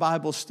Wednesday for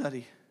Bible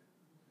study.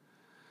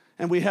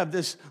 And we have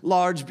this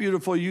large,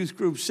 beautiful youth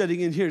group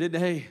sitting in here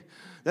today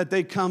that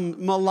they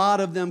come, a lot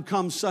of them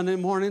come Sunday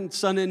morning,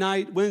 Sunday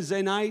night,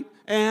 Wednesday night,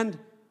 and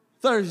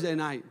Thursday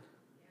night.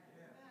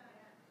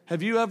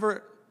 Have you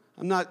ever,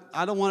 I'm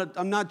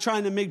not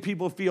trying to make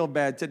people feel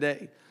bad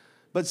today.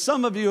 But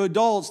some of you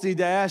adults need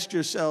to ask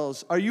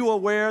yourselves, are you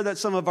aware that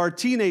some of our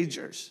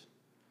teenagers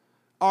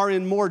are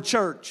in more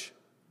church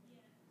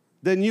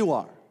than you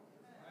are?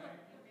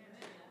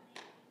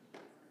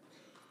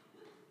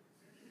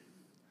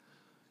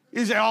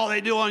 You say all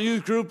they do on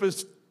youth group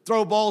is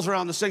throw balls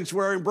around the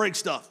sanctuary and break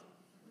stuff.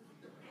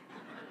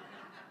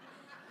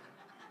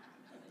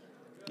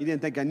 You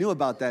didn't think I knew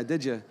about that,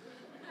 did you?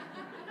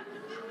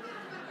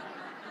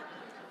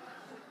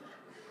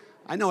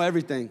 I know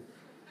everything.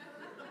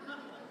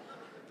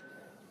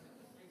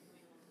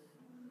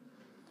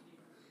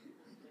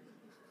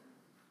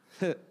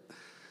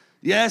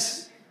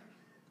 Yes,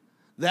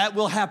 that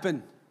will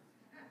happen.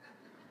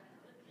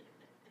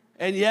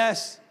 And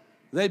yes,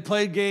 they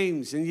play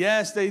games. And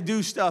yes, they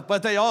do stuff.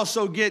 But they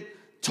also get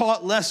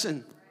taught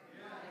lesson.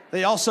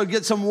 They also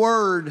get some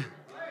word.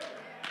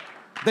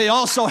 They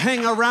also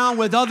hang around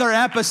with other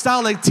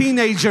apostolic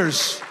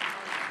teenagers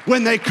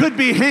when they could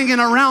be hanging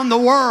around the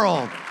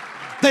world.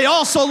 They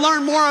also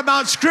learn more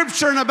about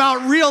Scripture and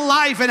about real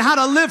life and how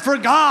to live for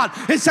God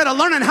instead of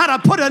learning how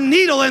to put a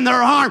needle in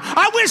their arm.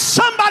 I wish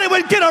somebody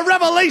would get a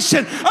revelation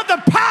of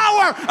the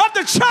power of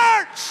the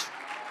church.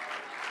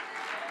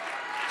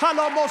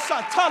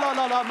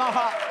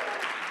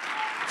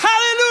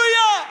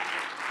 Hallelujah.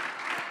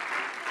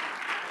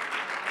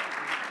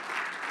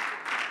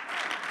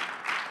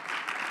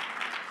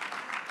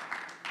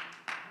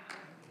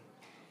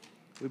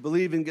 We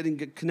believe in getting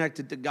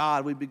connected to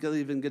God. We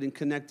believe in getting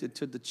connected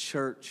to the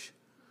church.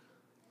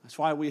 That's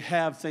why we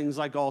have things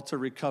like Altar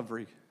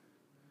Recovery.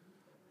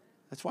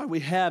 That's why we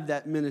have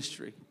that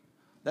ministry.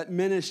 That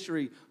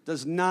ministry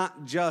does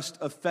not just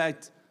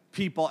affect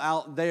people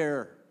out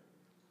there.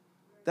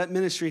 That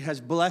ministry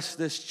has blessed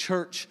this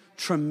church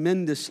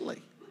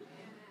tremendously.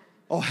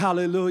 Oh,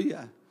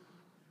 hallelujah.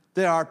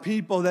 There are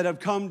people that have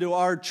come to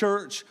our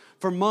church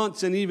for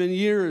months and even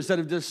years that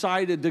have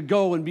decided to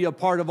go and be a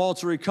part of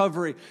Altar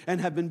Recovery and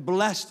have been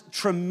blessed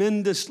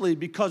tremendously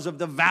because of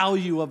the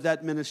value of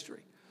that ministry.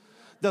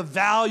 The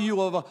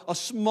value of a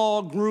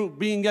small group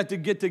being able to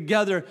get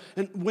together,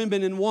 and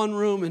women in one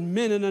room and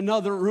men in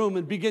another room,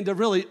 and begin to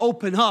really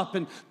open up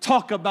and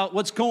talk about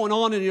what's going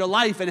on in your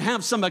life and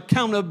have some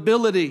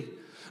accountability.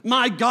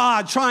 My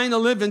God, trying to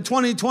live in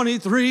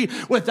 2023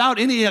 without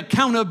any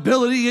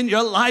accountability in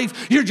your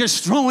life, you're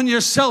just throwing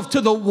yourself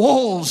to the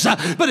wolves.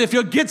 But if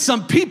you'll get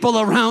some people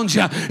around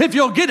you, if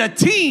you'll get a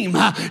team,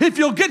 if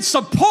you'll get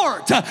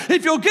support,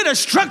 if you'll get a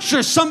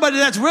structure, somebody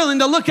that's willing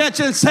to look at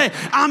you and say,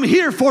 I'm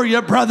here for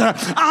you, brother.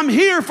 I'm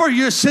here for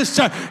your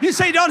sister. You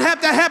say, don't have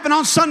to happen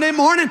on Sunday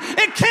morning.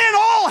 It can't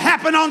all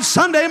happen on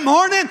Sunday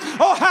morning.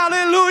 Oh,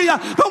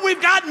 hallelujah. But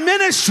we've got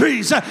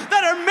ministries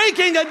that are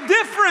making a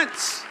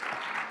difference.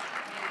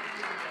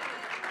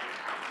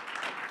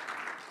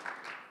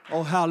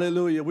 Oh,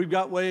 hallelujah. We've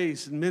got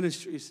ways and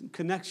ministries and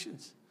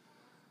connections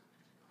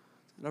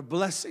that are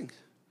blessing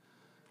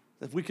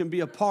that we can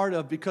be a part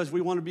of because we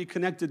want to be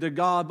connected to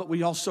God, but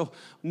we also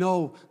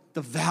know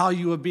the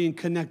value of being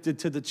connected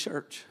to the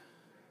church.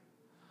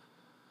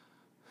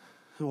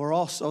 And we're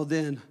also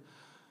then,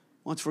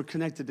 once we're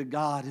connected to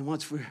God and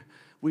once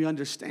we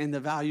understand the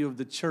value of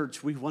the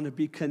church, we want to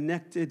be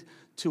connected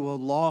to a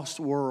lost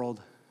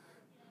world.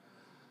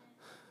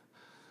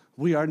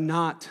 We are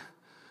not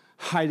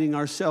hiding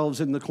ourselves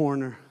in the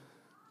corner.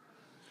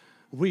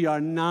 We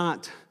are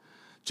not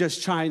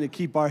just trying to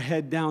keep our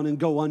head down and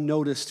go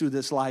unnoticed through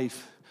this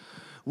life.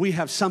 We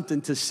have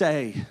something to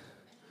say.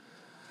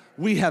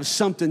 We have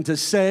something to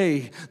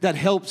say that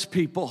helps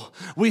people.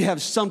 We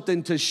have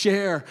something to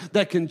share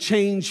that can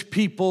change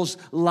people's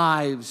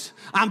lives.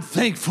 I'm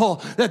thankful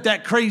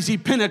that crazy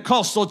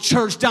Pentecostal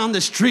church down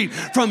the street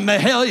from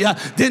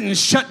Mahalia didn't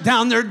shut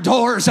down their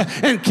doors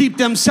and keep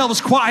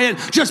themselves quiet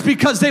just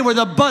because they were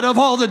the butt of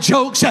all the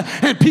jokes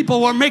and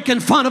people were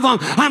making fun of them.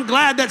 I'm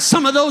glad that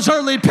some of those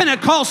early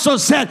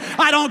Pentecostals said,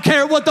 I don't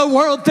care what the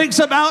world thinks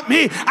about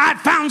me. I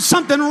found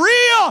something real.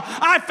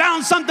 I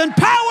found something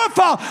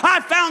powerful.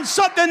 I found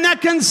something that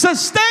can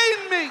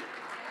sustain me.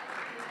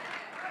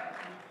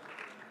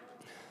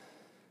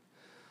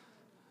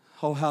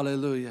 Oh,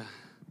 hallelujah.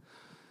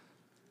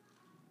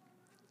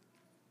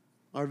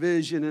 Our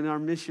vision and our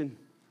mission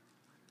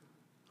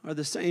are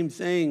the same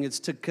thing. It's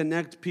to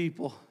connect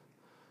people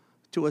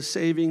to a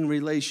saving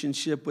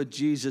relationship with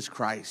Jesus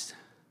Christ.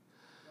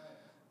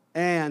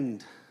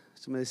 And,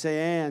 somebody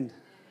say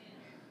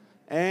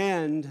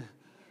and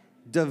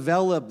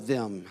develop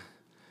them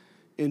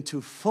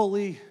into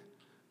fully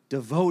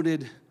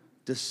devoted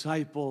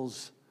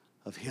disciples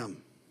of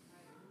Him.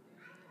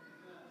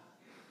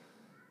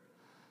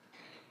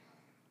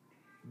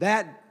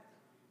 That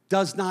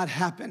does not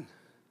happen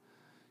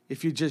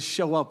if you just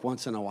show up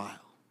once in a while.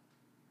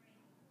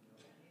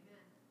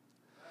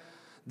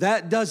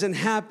 That doesn't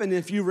happen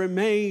if you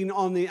remain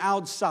on the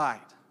outside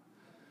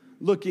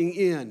looking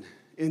in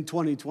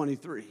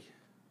 2023.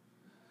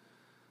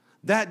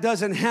 That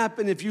doesn't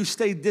happen if you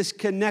stay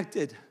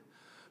disconnected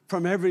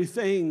from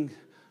everything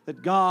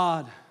that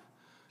God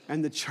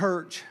and the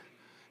church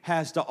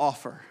has to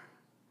offer.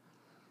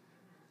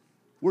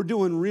 We're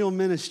doing real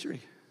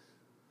ministry.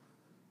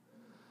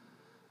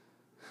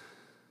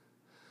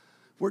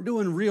 We're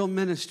doing real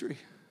ministry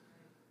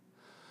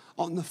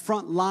on the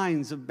front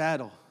lines of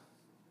battle.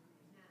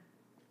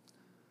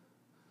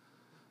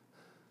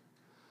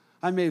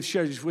 I may have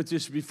shared this with you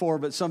before,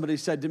 but somebody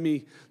said to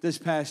me this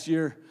past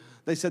year,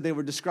 they said they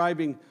were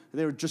describing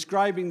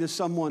to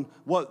someone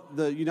what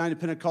the United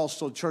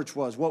Pentecostal Church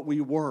was, what we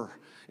were.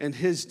 And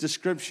his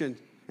description,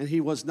 and he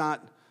was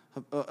not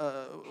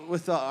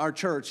with our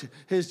church,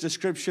 his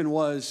description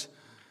was,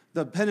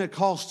 the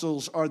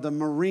Pentecostals are the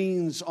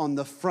Marines on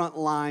the front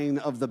line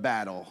of the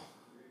battle.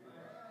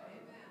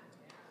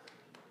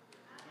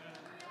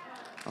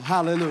 Oh,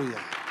 hallelujah.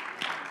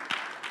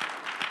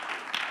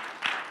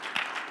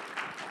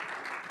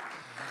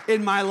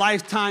 In my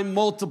lifetime,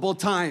 multiple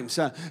times,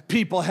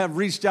 people have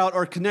reached out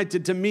or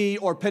connected to me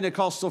or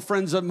Pentecostal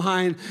friends of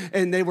mine,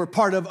 and they were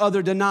part of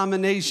other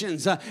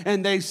denominations,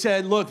 and they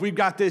said, look, we've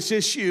got this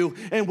issue,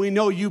 and we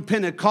know you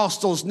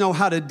Pentecostals know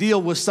how to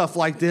deal with stuff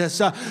like this,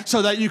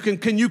 so that you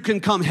can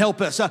come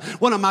help us.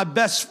 One of my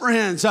best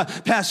friends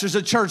pastors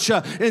a church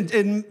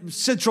in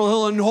Central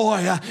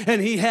Illinois,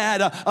 and he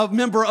had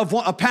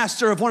a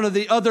pastor of one of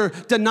the other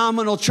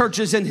denominational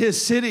churches in his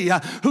city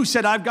who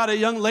said, I've got a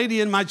young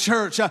lady in my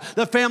church.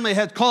 The family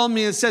had called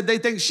me and said they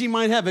think she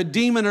might have a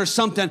demon or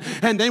something,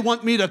 and they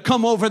want me to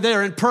come over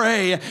there and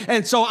pray.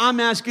 And so I'm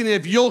asking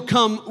if you'll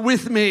come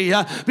with me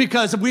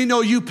because we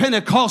know you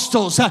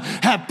Pentecostals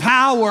have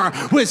power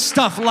with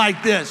stuff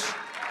like this.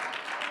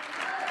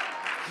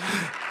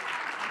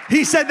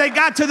 He said they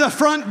got to the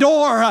front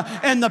door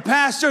and the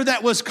pastor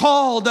that was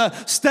called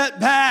stepped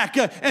back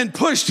and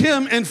pushed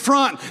him in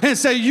front and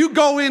said, "You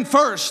go in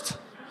first."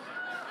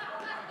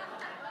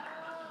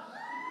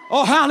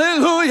 Oh,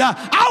 hallelujah.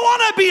 I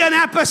want to be an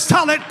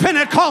apostolic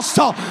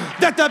Pentecostal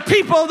that the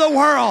people of the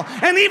world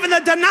and even the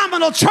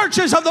denominational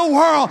churches of the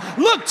world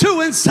look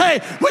to and say,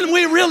 when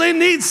we really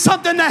need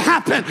something to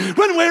happen,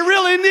 when we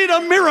really need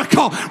a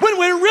miracle, when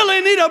we really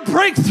need a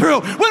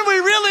breakthrough, when we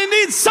really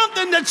need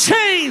something to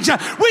change,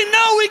 we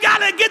know we got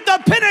to get the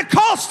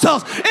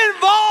Pentecostals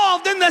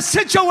involved in the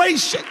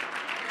situation.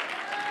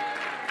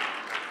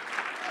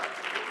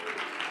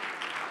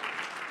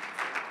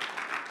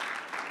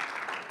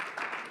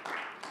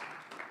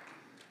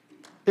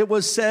 It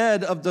was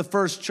said of the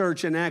first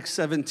church in Acts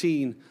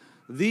 17,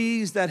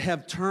 "These that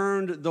have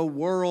turned the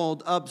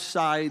world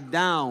upside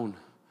down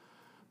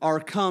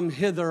are come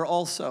hither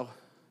also."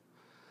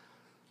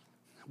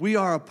 We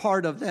are a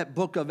part of that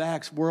book of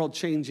Acts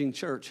world-changing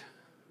church.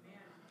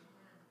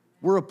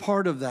 We're a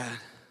part of that.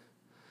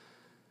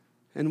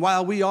 And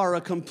while we are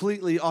a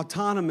completely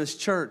autonomous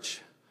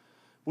church,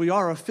 we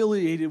are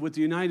affiliated with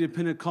the United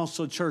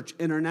Pentecostal Church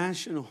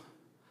International.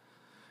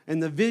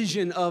 And the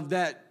vision of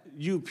that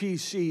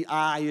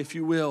UPCI, if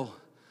you will,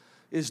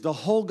 is the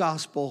whole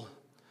gospel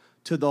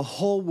to the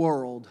whole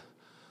world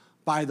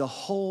by the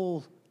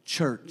whole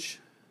church.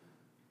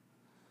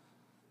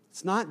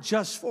 It's not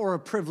just for a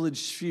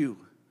privileged few.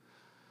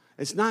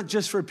 It's not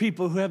just for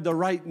people who have the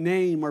right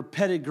name or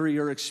pedigree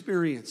or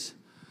experience.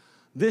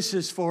 This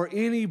is for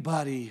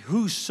anybody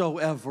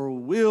whosoever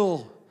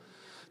will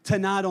to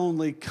not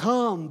only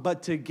come,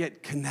 but to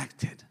get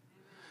connected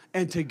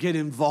and to get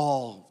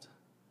involved.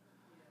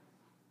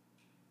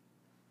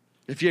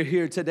 If you're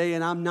here today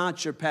and I'm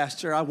not your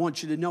pastor, I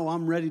want you to know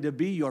I'm ready to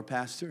be your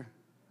pastor.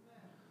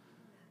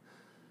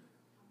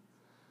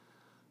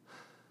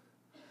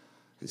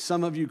 And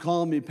some of you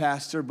call me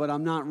pastor, but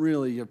I'm not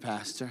really your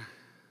pastor.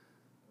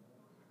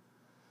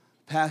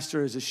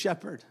 Pastor is a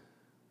shepherd.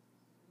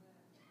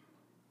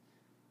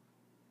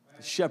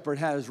 The shepherd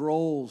has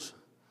roles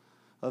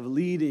of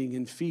leading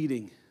and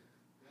feeding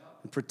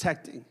and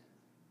protecting.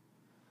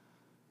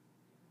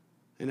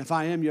 And if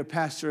I am your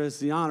pastor, it's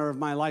the honor of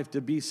my life to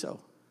be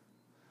so.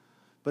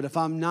 But if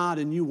I'm not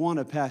and you want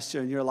a pastor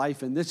in your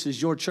life and this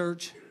is your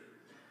church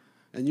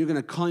and you're going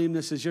to claim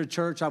this as your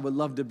church, I would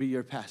love to be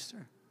your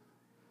pastor.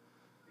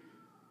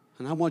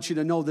 And I want you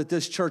to know that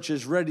this church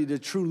is ready to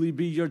truly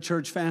be your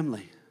church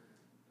family.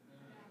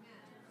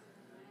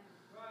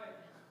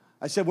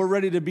 I said we're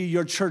ready to be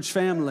your church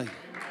family.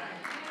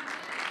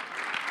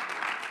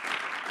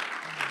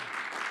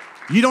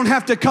 You don't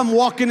have to come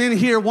walking in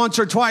here once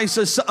or twice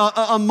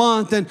a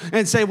month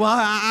and say, well,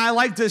 I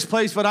like this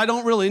place, but I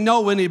don't really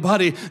know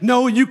anybody.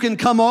 No, you can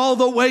come all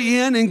the way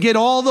in and get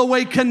all the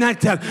way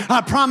connected. I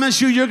promise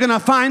you, you're going to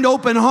find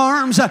open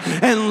arms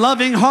and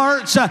loving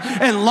hearts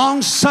and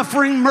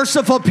long-suffering,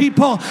 merciful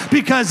people,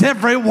 because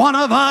every one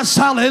of us,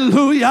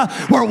 hallelujah,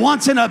 were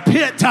once in a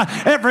pit.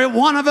 Every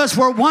one of us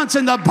were once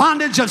in the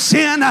bondage of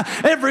sin.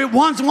 Every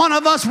one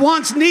of us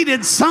once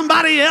needed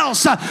somebody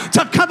else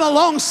to come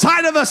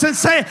alongside of us and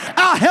say,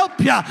 I'll help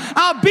you.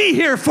 I'll be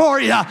here for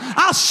you.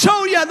 I'll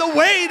show you the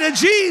way to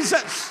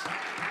Jesus.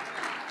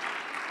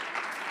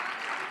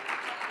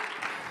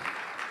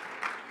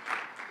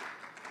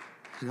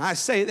 And I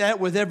say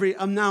that with every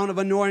amount of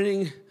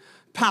anointing,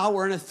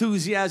 power, and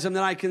enthusiasm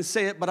that I can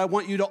say it, but I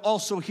want you to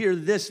also hear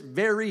this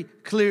very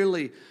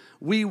clearly.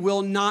 We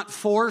will not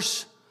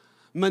force,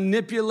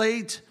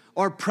 manipulate,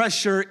 or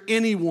pressure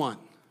anyone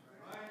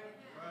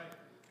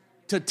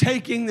to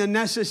taking the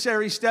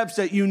necessary steps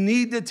that you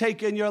need to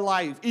take in your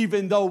life,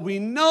 even though we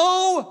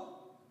know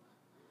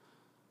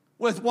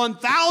with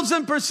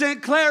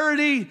 1,000%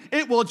 clarity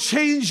it will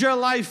change your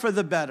life for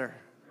the better.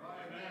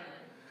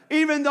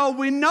 Even though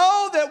we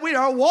know that we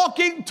are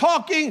walking,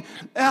 talking,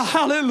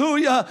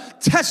 hallelujah,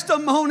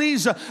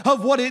 testimonies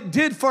of what it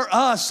did for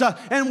us.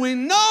 And we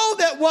know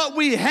that what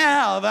we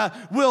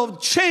have will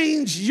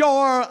change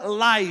your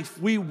life.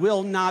 We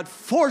will not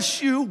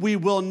force you. We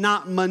will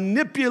not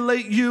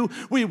manipulate you.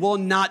 We will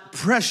not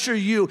pressure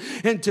you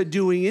into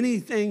doing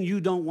anything you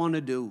don't want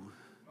to do.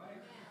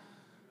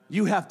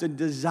 You have to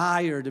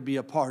desire to be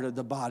a part of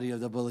the body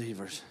of the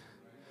believers.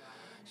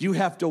 You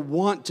have to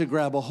want to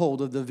grab a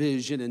hold of the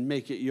vision and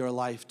make it your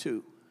life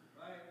too.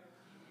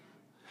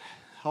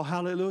 Oh,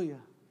 hallelujah.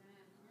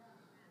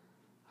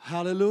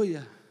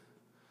 Hallelujah.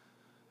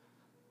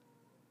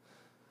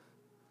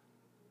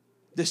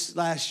 This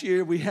last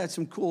year, we had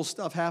some cool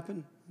stuff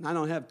happen. I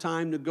don't have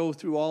time to go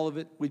through all of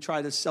it. We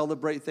try to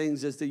celebrate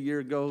things as the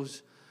year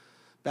goes.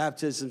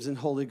 Baptisms and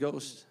Holy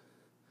Ghost.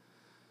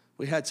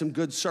 We had some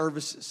good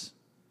services.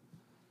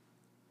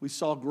 We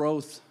saw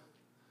growth.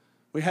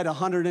 We had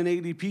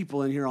 180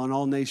 people in here on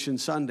All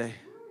Nations Sunday.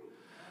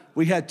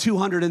 We had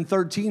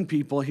 213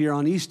 people here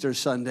on Easter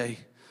Sunday.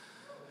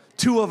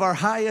 Two of our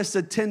highest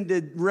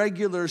attended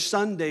regular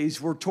Sundays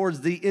were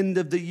towards the end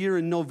of the year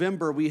in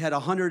November. We had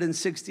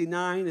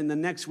 169, and the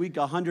next week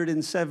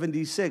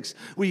 176.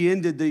 We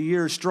ended the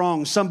year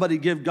strong. Somebody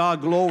give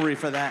God glory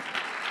for that.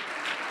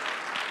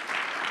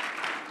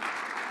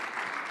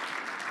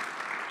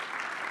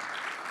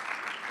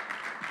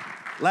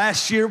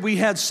 Last year, we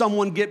had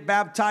someone get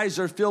baptized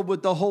or filled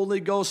with the Holy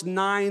Ghost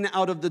 9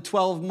 out of the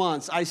 12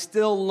 months. I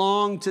still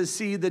long to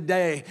see the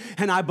day,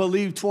 and I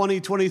believe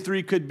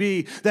 2023 could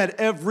be that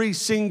every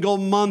single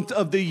month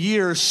of the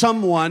year,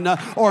 someone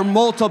or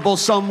multiple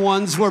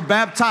someones were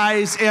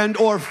baptized and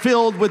or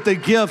filled with the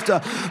gift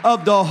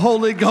of the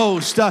Holy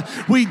Ghost.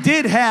 We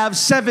did have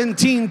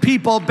 17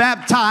 people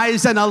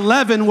baptized and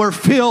 11 were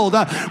filled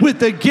with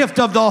the gift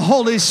of the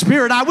Holy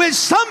Spirit. I wish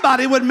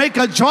somebody would make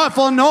a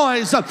joyful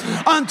noise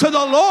unto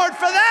the Lord for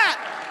that.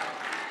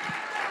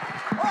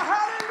 Oh,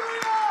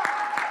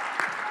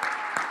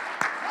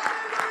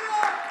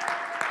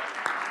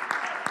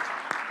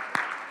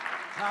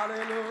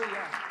 hallelujah.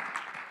 Hallelujah.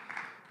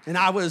 And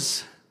I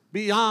was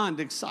beyond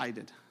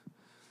excited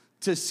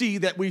to see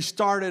that we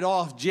started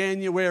off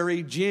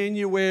January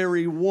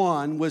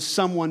 1 with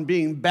someone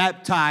being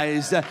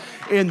baptized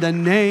in the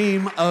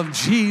name of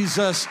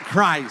Jesus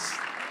Christ.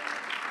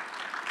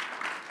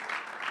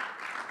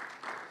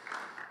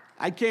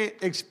 I can't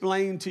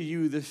explain to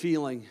you the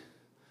feeling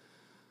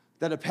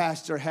that a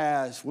pastor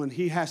has when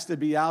he has to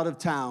be out of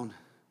town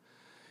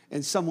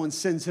and someone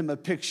sends him a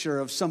picture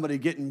of somebody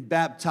getting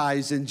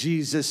baptized in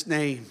Jesus'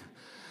 name.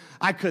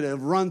 I could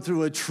have run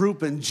through a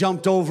troop and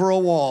jumped over a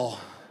wall.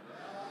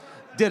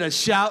 Did a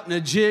shout and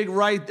a jig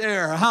right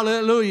there.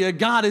 Hallelujah.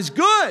 God is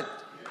good.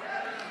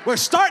 We're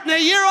starting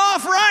the year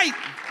off right.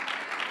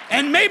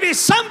 And maybe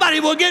somebody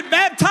will get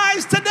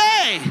baptized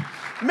today.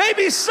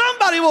 Maybe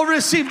somebody will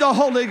receive the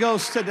Holy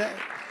Ghost today.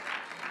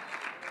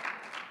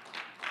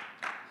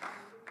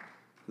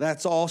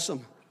 That's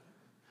awesome.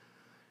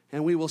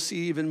 And we will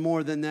see even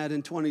more than that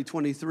in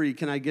 2023.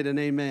 Can I get an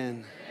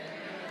amen?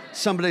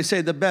 Somebody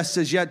say the best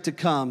is yet to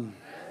come.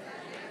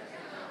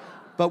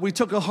 But we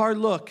took a hard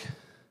look.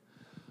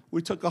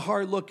 We took a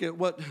hard look at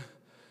what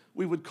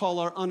we would call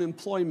our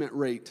unemployment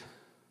rate.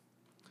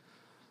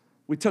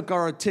 We took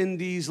our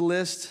attendees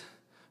list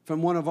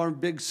from one of our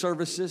big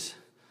services.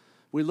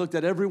 We looked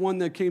at everyone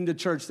that came to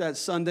church that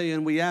Sunday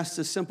and we asked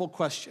a simple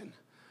question.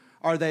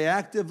 Are they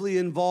actively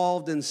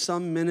involved in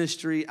some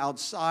ministry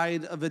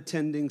outside of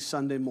attending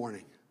Sunday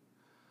morning?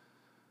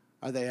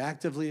 Are they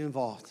actively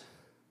involved?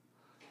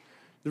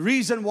 The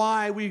reason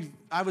why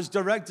I was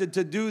directed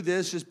to do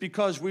this is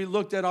because we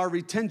looked at our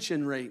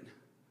retention rate.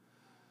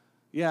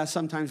 Yeah,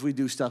 sometimes we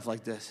do stuff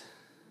like this.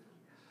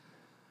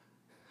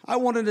 I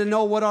wanted to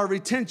know what our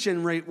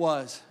retention rate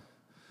was.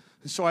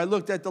 So I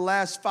looked at the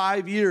last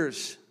 5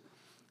 years.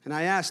 And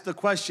I asked the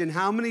question,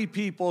 how many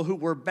people who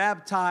were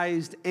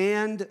baptized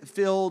and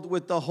filled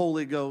with the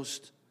Holy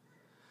Ghost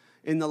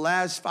in the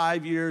last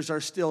 5 years are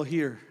still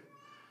here?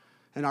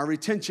 And our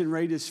retention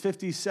rate is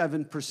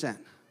 57%.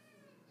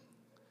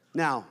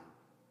 Now,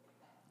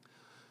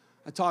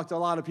 I talked to a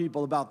lot of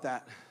people about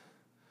that.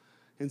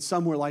 And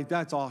some were like,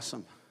 that's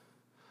awesome.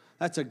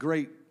 That's a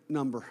great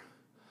number.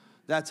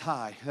 That's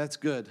high. That's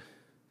good.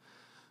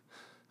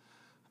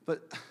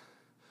 But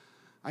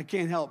I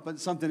can't help but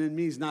something in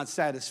me is not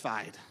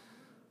satisfied.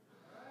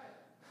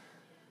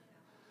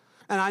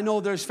 And I know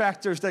there's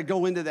factors that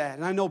go into that.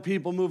 And I know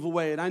people move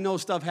away. And I know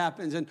stuff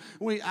happens. And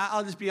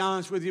I'll just be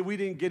honest with you, we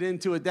didn't get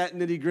into it that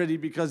nitty-gritty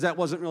because that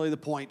wasn't really the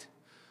point.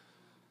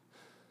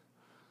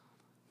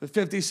 But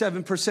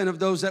 57% of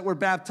those that were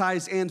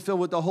baptized and filled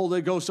with the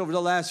Holy Ghost over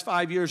the last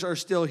 5 years are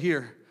still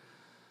here.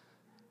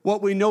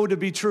 What we know to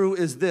be true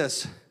is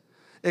this.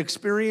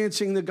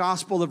 Experiencing the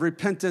gospel of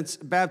repentance,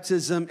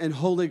 baptism, and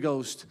Holy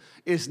Ghost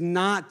is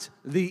not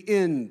the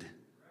end.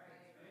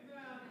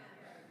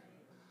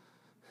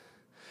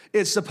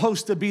 It's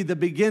supposed to be the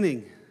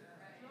beginning.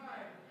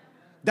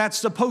 That's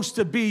supposed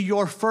to be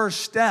your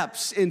first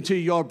steps into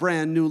your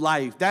brand new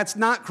life. That's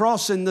not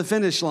crossing the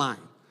finish line.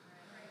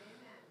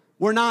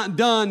 We're not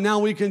done. Now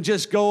we can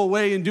just go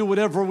away and do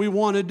whatever we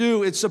want to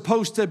do. It's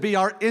supposed to be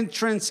our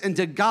entrance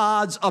into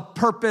God's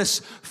purpose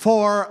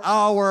for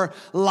our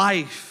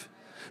life.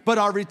 But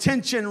our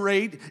retention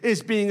rate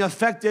is being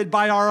affected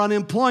by our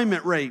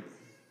unemployment rate.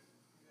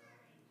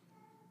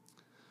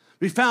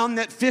 We found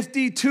that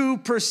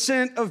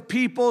 52% of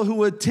people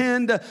who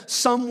attend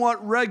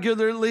somewhat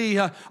regularly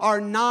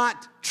are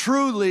not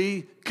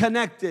truly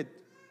connected.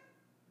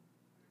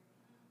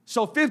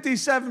 So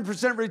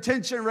 57%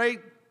 retention rate,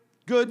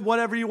 good,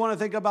 whatever you want to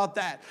think about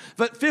that.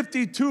 But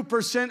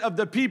 52% of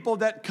the people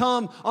that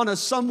come on a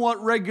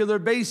somewhat regular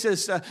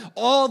basis,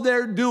 all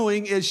they're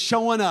doing is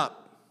showing up.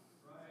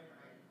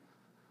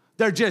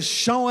 They're just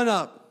showing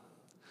up.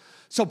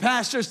 So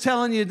pastor's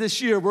telling you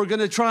this year, we're going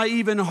to try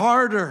even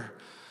harder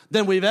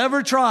than we've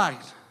ever tried.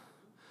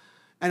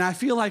 And I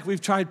feel like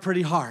we've tried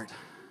pretty hard.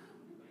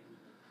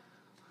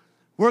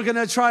 We're going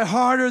to try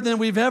harder than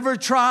we've ever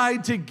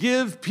tried to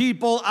give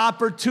people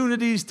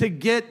opportunities to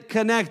get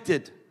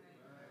connected.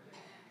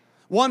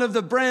 One of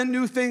the brand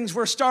new things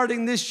we're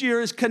starting this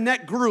year is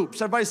connect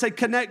groups. Everybody say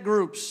connect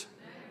groups.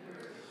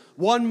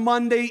 One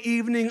Monday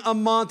evening a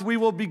month, we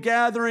will be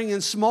gathering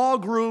in small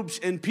groups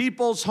in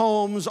people's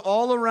homes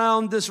all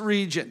around this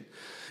region.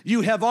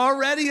 You have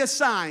already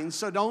assigned,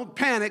 so don't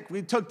panic.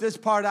 We took this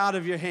part out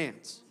of your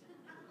hands.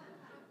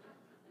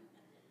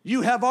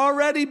 You have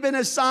already been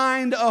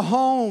assigned a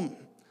home,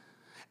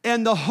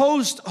 and the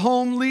host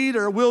home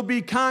leader will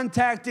be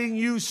contacting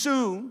you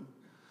soon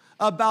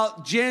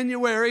about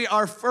January,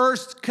 our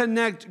first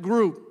Connect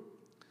group.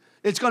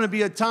 It's going to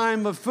be a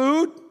time of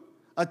food,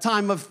 a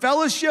time of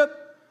fellowship,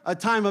 a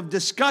time of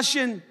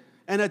discussion,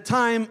 and a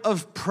time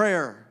of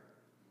prayer.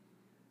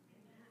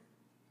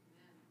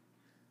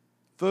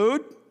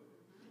 Food?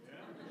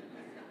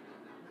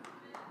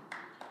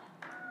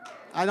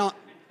 I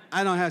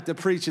don't have to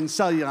preach and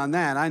sell you on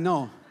that, I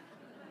know.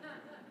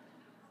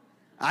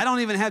 I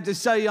don't even have to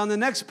sell you on the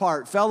next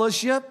part,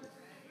 fellowship.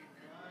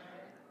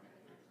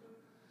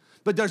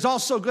 But there's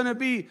also going to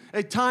be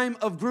a time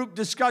of group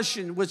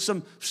discussion with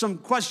some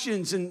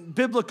questions and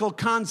biblical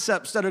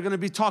concepts that are going to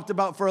be talked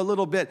about for a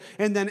little bit.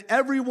 And then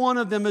every one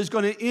of them is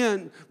going to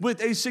end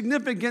with a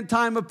significant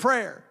time of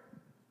prayer.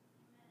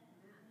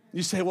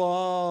 You say,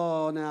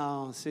 well,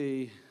 now,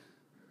 see,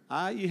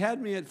 you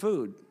had me at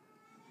food.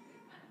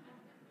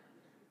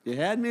 You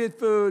had me at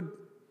food.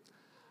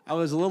 I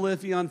was a little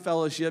iffy on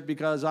fellowship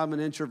because I'm an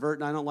introvert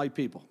and I don't like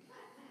people.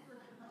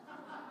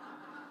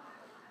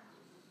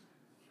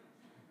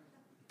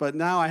 But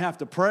now I have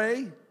to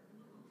pray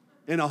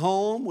in a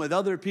home with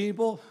other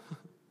people.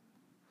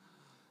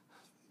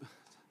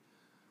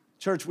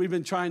 Church, we've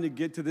been trying to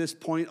get to this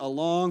point a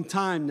long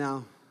time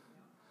now.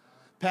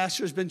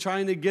 Pastor's been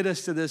trying to get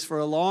us to this for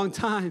a long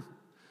time.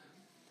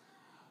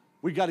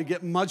 We got to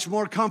get much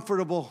more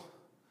comfortable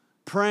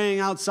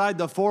praying outside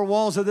the four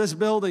walls of this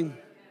building.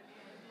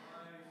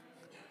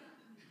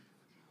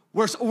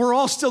 We're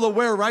all still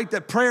aware, right,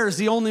 that prayer is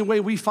the only way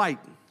we fight.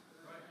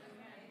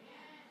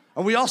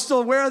 Are we all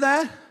still aware of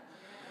that?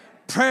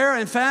 Prayer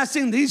and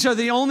fasting, these are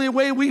the only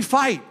way we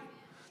fight.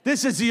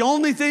 This is the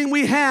only thing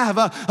we have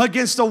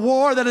against the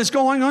war that is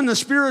going on in the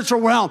spiritual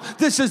realm.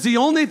 This is the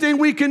only thing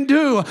we can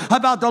do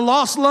about the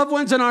lost loved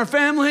ones in our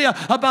family,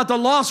 about the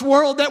lost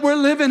world that we're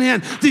living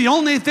in. The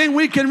only thing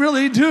we can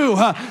really do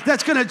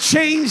that's going to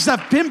change the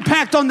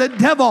impact on the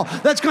devil,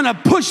 that's going to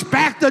push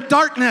back the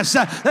darkness,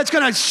 that's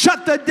going to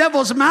shut the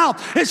devil's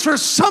mouth, is for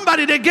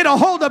somebody to get a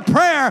hold of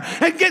prayer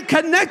and get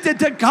connected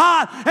to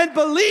God and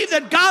believe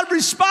that God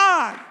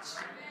responds.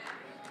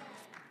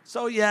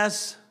 So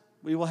yes,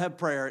 we will have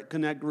prayer at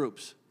Connect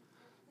groups.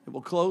 It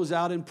will close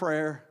out in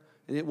prayer,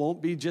 and it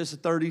won't be just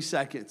 30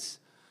 seconds.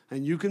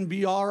 And you can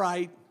be all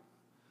right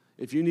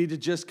if you need to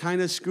just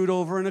kind of scoot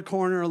over in a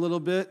corner a little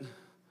bit.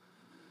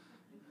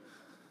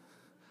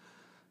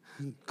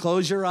 And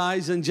close your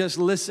eyes and just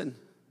listen.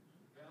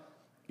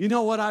 You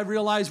know what I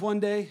realized one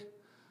day?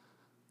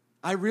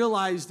 I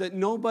realized that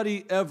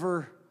nobody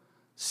ever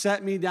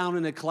sat me down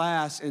in a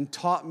class and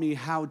taught me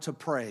how to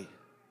pray.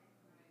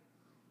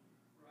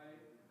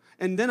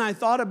 And then I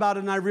thought about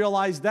it and I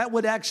realized that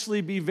would actually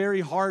be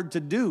very hard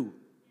to do.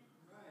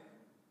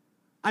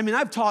 I mean,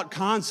 I've taught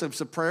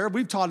concepts of prayer.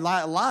 We've taught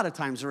a lot of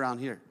times around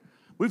here.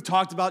 We've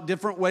talked about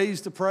different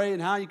ways to pray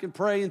and how you can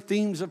pray and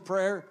themes of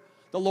prayer,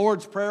 the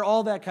Lord's Prayer,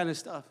 all that kind of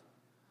stuff.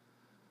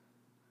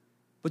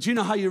 But you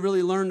know how you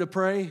really learn to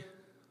pray?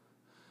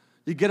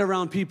 You get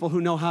around people who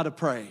know how to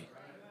pray.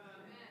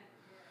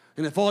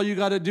 And if all you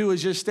got to do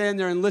is just stand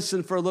there and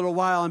listen for a little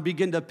while and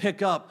begin to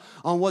pick up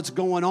on what's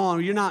going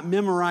on, you're not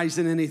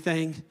memorizing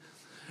anything.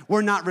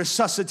 We're not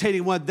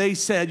resuscitating what they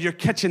said. You're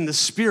catching the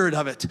spirit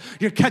of it.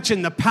 You're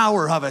catching the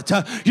power of it.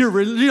 You're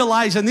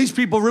realizing these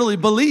people really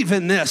believe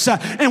in this.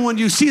 And when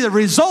you see the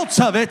results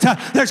of it,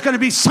 there's going to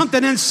be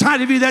something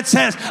inside of you that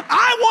says,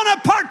 I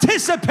want to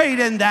participate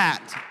in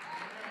that.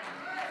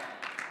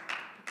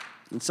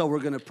 And so we're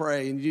going to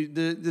pray. And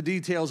the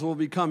details will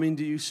be coming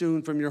to you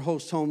soon from your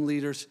host home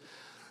leaders.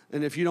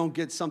 And if you don't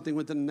get something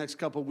within the next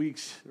couple of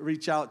weeks,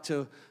 reach out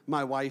to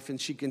my wife and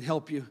she can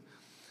help you.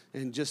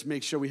 And just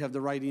make sure we have the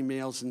right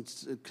emails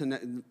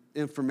and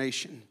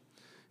information.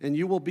 And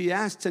you will be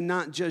asked to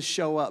not just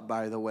show up,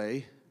 by the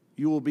way.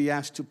 You will be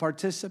asked to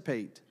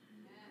participate.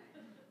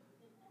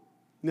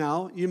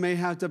 Now, you may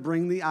have to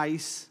bring the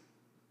ice.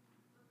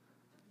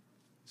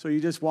 So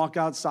you just walk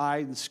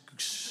outside and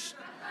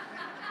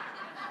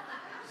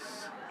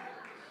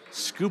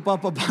scoop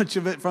up a bunch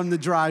of it from the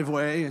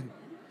driveway. And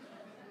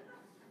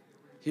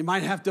you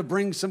might have to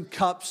bring some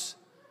cups.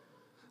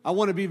 I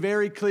want to be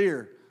very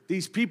clear.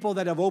 These people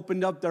that have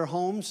opened up their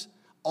homes,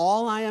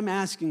 all I am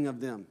asking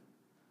of them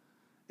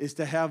is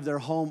to have their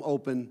home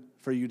open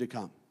for you to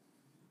come.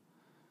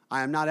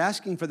 I am not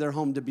asking for their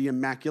home to be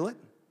immaculate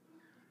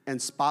and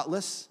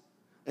spotless.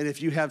 And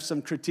if you have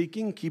some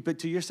critiquing, keep it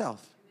to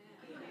yourself.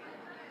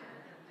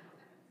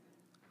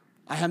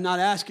 I am not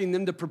asking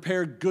them to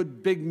prepare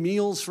good big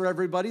meals for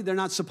everybody. They're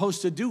not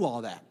supposed to do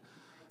all that.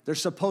 They're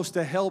supposed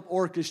to help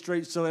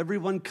orchestrate so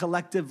everyone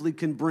collectively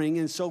can bring,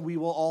 and so we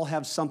will all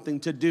have something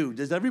to do.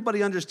 Does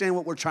everybody understand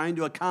what we're trying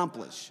to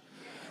accomplish?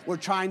 We're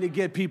trying to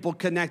get people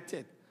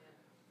connected.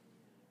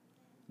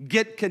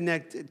 Get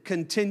connected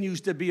continues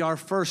to be our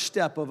first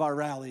step of our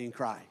rallying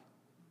cry.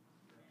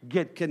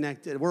 Get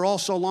connected. We're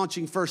also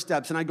launching First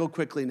Steps, and I go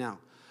quickly now.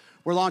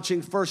 We're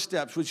launching First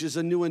Steps, which is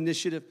a new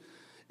initiative.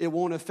 It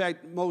won't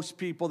affect most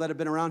people that have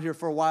been around here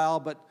for a while,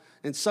 but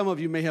And some of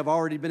you may have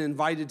already been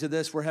invited to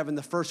this. We're having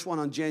the first one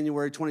on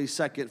January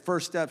 22nd.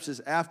 First steps is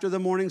after the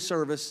morning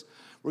service,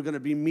 we're going to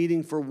be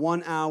meeting for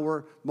 1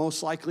 hour,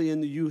 most likely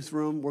in the youth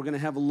room. We're going to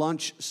have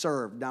lunch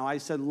served. Now, I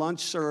said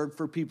lunch served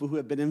for people who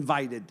have been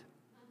invited.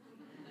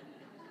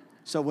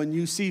 So when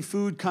you see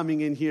food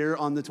coming in here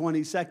on the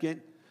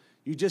 22nd,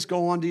 you just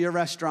go on to your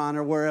restaurant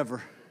or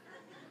wherever.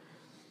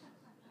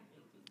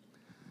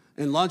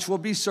 And lunch will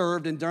be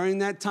served, and during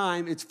that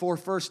time, it's for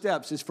first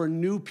steps. It's for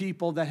new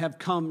people that have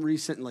come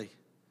recently.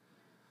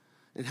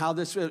 And how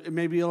this,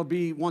 maybe it'll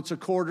be once a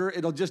quarter.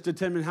 It'll just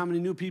determine how many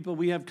new people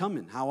we have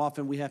coming, how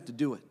often we have to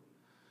do it.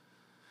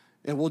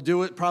 And we'll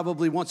do it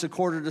probably once a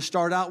quarter to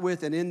start out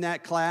with, and in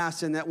that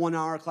class, in that 1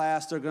 hour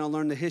class, they're going to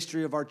learn the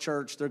history of our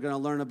church. They're going to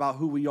learn about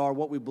who we are,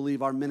 what we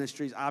believe, our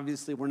ministries.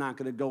 Obviously, we're not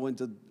going to go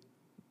into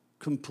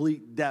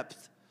complete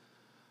depth.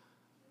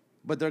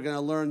 But they're going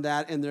to learn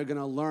that, and they're going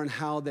to learn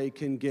how they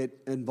can get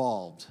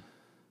involved.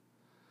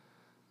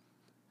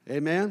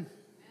 Amen?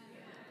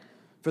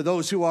 For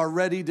those who are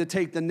ready to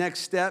take the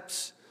next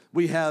steps,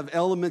 we have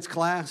Elements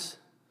class.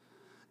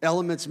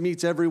 Elements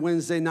meets every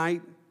Wednesday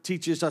night,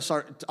 teaches us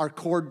our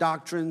core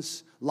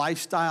doctrines,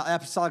 lifestyle,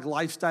 apostolic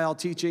lifestyle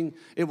teaching.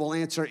 It will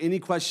answer any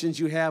questions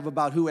you have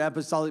about who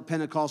apostolic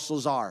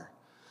Pentecostals are.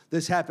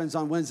 This happens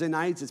on Wednesday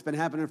nights. It's been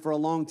happening for a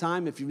long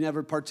time. If you've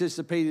never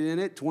participated in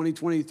it,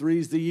 2023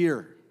 is the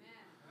year.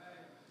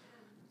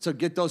 So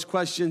get those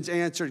questions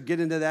answered, get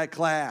into that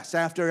class.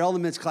 After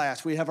Elements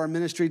class, we have our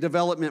ministry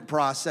development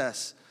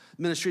process.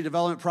 Ministry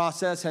development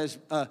process has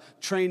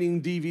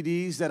training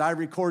DVDs that I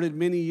recorded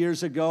many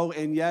years ago,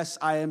 and yes,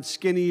 I am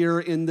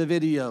skinnier in the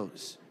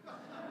videos.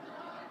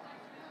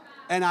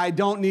 And I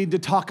don't need to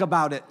talk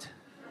about it.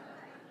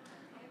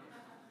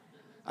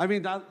 I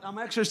mean, I'm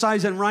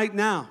exercising right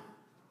now.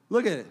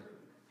 Look at it.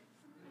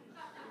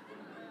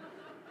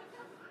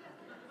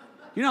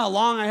 You know how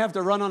long I have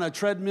to run on a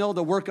treadmill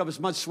to work up as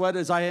much sweat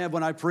as I have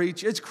when I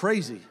preach? It's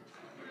crazy.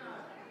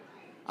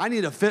 I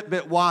need a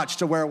Fitbit watch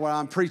to wear while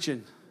I'm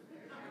preaching.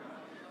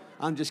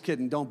 I'm just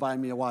kidding. Don't buy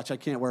me a watch. I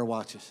can't wear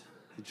watches.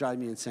 It drives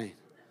me insane.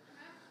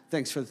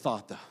 Thanks for the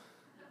thought,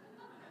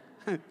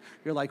 though.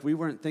 You're like, we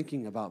weren't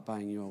thinking about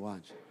buying you a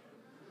watch.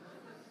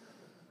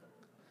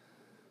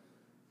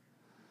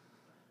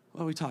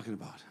 What are we talking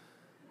about?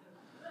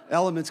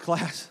 Elements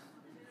class.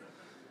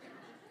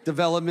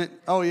 Development.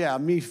 Oh, yeah,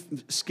 me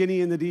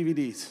skinny in the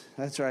DVDs.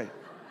 That's right.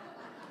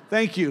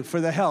 Thank you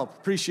for the help.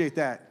 Appreciate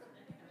that.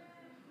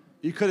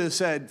 You could have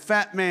said,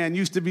 fat man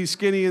used to be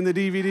skinny in the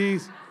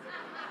DVDs.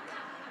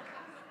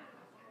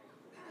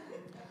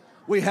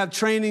 We have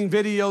training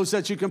videos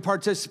that you can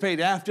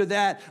participate. After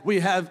that, we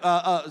have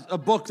a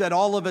book that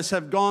all of us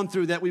have gone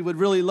through that we would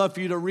really love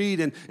for you to read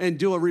and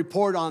do a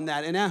report on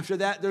that. And after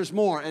that, there's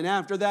more. And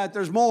after that,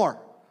 there's more.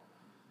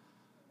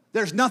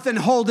 There's nothing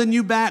holding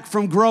you back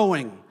from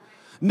growing.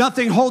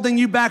 Nothing holding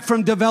you back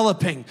from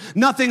developing.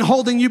 Nothing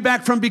holding you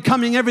back from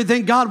becoming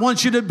everything God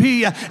wants you to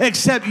be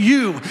except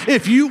you.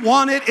 If you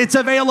want it, it's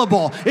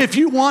available. If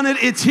you want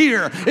it, it's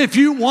here. If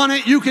you want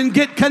it, you can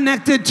get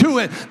connected to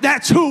it.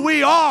 That's who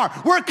we are.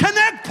 We're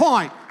Connect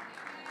Point.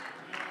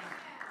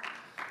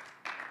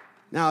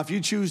 Now, if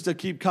you choose to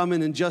keep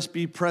coming and just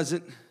be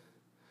present,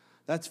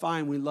 that's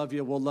fine. We love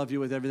you. We'll love you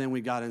with everything we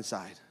got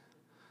inside.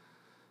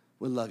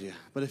 We'll love you.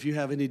 But if you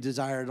have any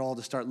desire at all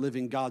to start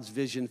living God's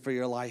vision for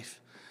your life,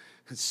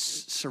 and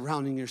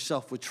surrounding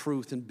yourself with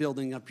truth and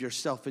building up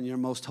yourself in your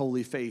most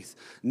holy faith,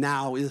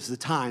 now is the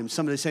time.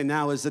 Somebody say,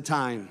 now is the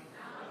time.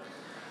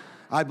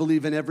 I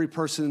believe in every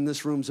person in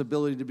this room's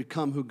ability to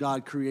become who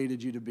God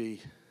created you to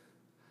be.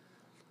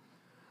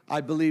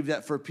 I believe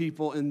that for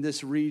people in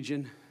this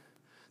region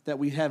that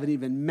we haven't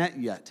even met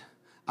yet,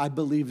 I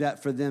believe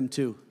that for them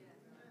too.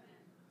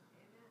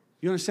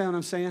 You understand what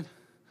I'm saying?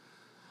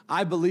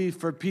 I believe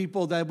for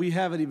people that we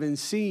haven't even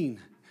seen,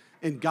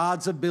 and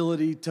God's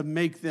ability to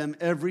make them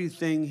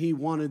everything He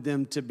wanted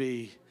them to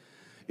be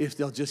if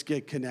they'll just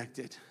get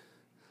connected.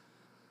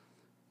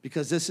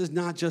 Because this is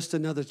not just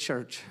another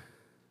church.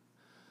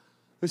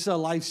 This is a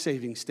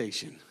life-saving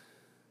station.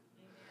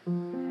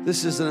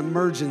 This is an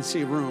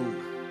emergency room.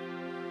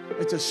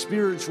 It's a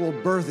spiritual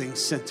birthing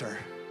center.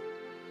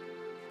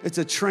 It's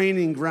a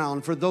training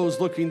ground for those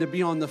looking to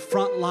be on the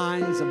front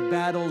lines of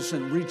battles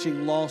and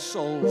reaching lost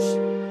souls.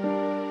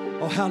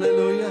 Oh,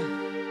 hallelujah.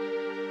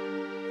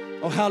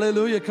 Oh,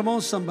 hallelujah. Come on,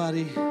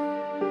 somebody.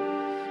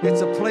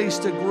 It's a place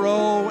to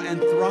grow and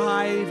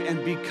thrive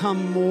and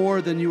become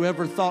more than you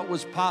ever thought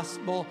was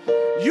possible.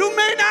 You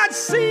may not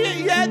see it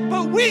yet,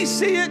 but we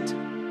see it.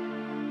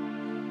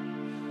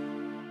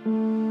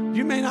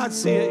 You may not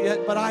see it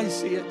yet, but I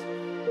see it.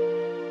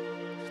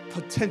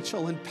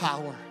 Potential and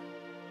power.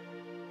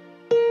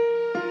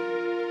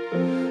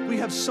 We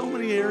have so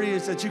many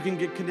areas that you can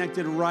get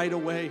connected right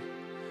away.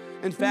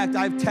 In fact,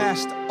 I've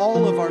tasked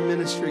all of our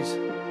ministries.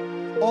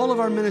 All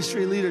of our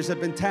ministry leaders have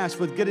been tasked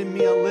with getting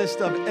me a list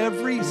of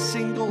every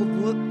single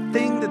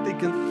thing that they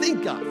can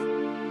think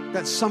of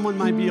that someone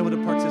might be able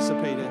to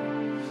participate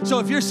in. So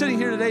if you're sitting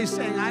here today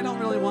saying, I don't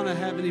really want to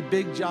have any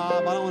big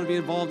job, I don't want to be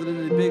involved in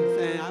any big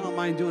thing, I don't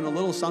mind doing a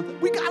little something,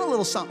 we got a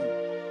little something.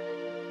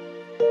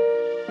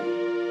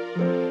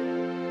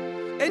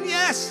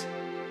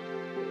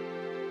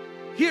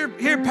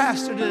 Here,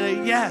 Pastor,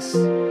 today, yes,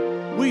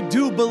 we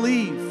do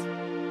believe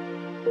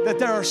that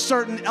there are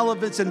certain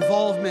elements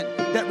involvement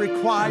that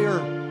require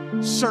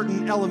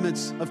certain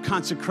elements of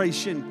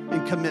consecration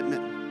and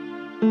commitment.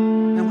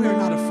 And we are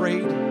not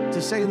afraid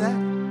to say that.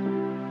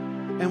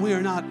 And we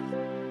are not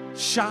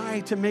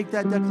shy to make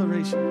that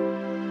declaration.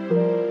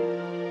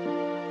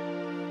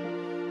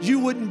 You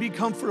wouldn't be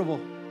comfortable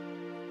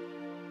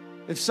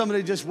if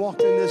somebody just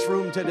walked in this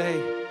room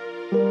today,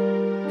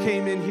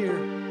 came in here,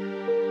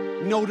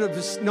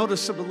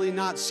 noticeably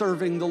not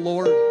serving the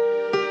Lord,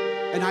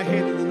 and I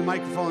handed them the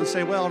microphone and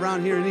say, well,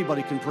 around here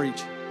anybody can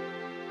preach.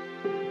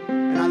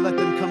 And I let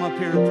them come up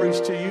here and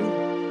preach to you.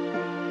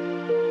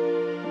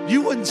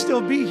 You wouldn't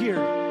still be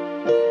here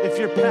if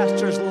your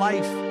pastor's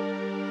life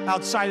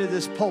outside of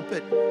this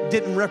pulpit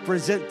didn't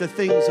represent the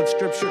things of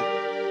Scripture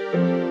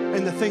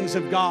and the things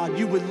of God.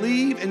 You would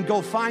leave and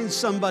go find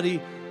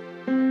somebody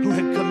who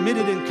had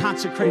committed and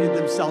consecrated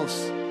themselves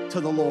to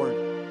the Lord.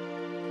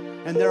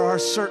 And there are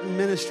certain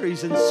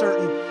ministries and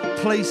certain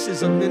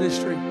places of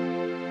ministry.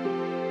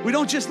 We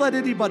don't just let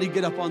anybody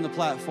get up on the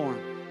platform.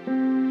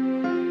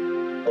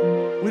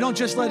 We don't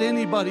just let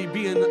anybody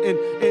be in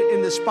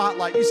the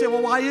spotlight. You say,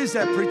 well, why is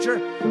that,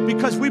 preacher?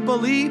 Because we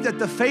believe that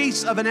the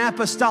face of an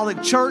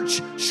apostolic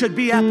church should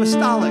be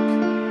apostolic.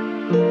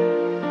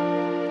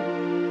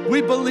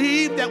 We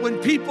believe that when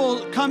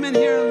people come in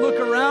here and look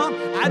around,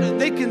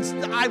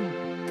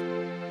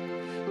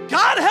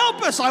 God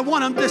help us, I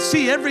want them to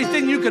see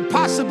everything you could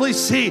possibly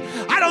see.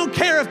 I don't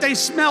care if they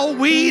smell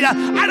weed.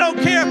 I don't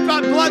care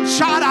about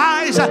bloodshot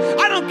eyes.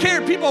 I don't care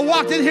if people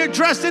walked in here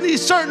dressed in a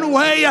certain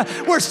way.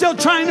 We're still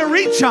trying to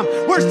reach them.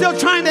 We're still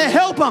trying to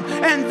help them,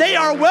 and they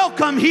are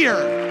welcome here.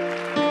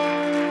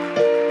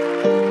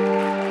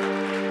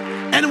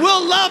 And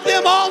we'll love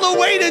them all the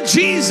way to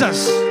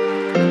Jesus.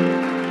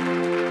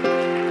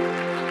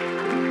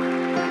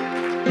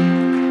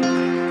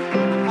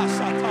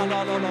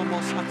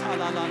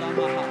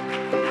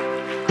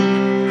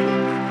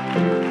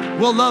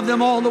 We'll love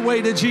them all the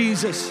way to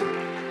Jesus.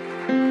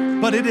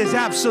 But it is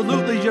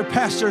absolutely your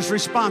pastor's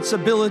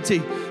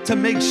responsibility to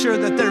make sure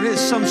that there is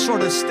some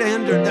sort of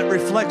standard that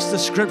reflects the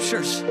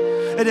Scriptures.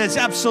 It is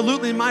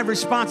absolutely my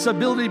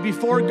responsibility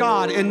before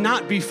God and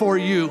not before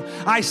you.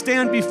 I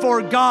stand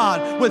before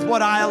God with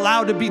what I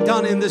allow to be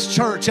done in this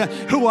church,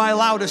 who I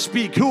allow to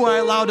speak, who I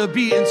allow to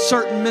be in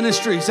certain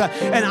ministries.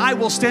 And I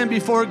will stand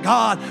before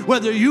God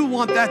whether you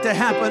want that to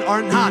happen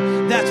or not.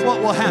 That's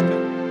what will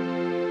happen.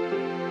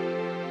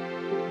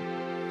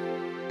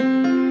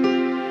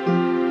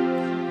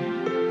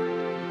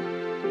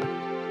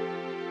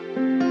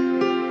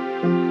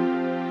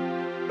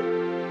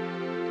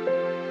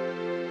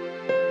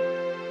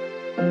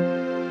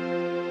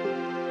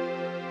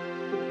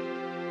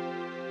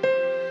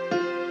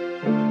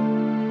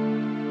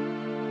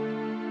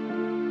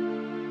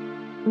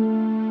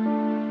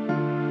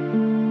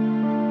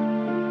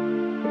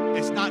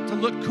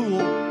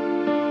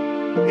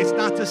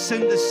 To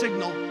send a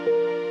signal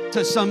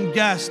to some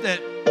guest that,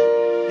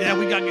 yeah,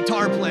 we got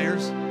guitar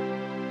players.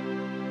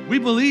 We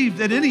believe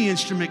that any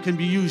instrument can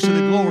be used to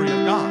the glory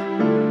of God.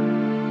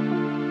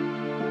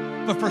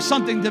 But for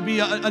something to be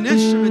an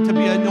instrument to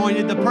be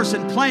anointed, the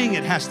person playing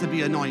it has to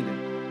be anointed.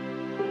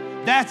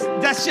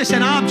 That's just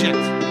an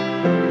object.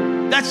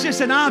 That's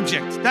just an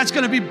object. That's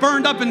going to be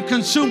burned up and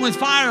consumed with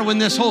fire when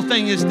this whole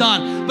thing is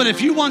done. But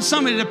if you want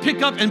somebody to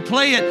pick up and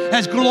play it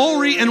as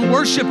glory and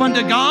worship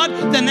unto God,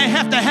 then they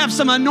have to have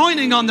some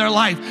anointing on their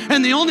life.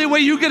 And the only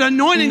way you get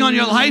anointing on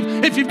your life,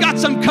 if you've got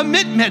some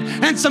commitment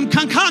and some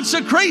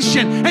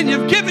consecration and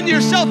you've given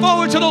yourself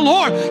over to the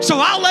Lord. So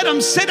I'll let them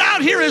sit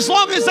out here as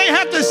long as they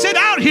have to sit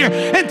out here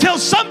until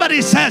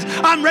somebody says,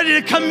 I'm ready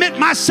to commit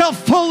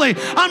myself fully.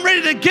 I'm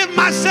ready to give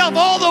myself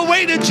all the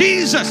way to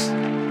Jesus.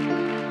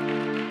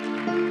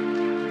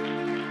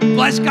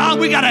 Bless God,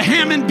 we got a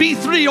Hammond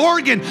B3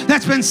 organ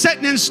that's been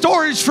sitting in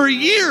storage for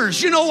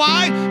years. You know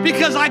why?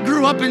 Because I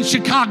grew up in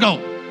Chicago.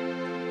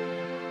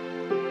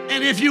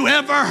 And if you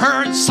ever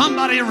heard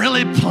somebody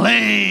really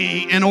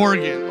play an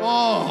organ,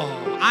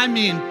 oh, I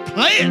mean,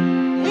 play it.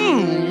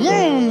 No.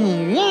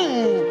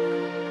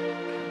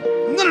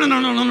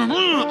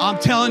 I'm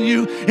telling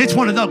you, it's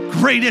one of the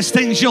greatest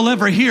things you'll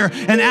ever hear.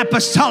 An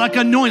apostolic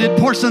anointed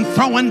person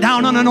throwing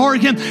down on an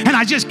organ, and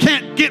I just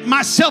can't get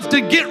myself to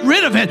get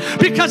rid of it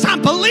because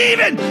I'm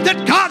believing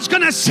that God's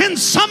going to send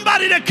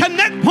somebody to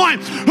Connect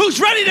Point who's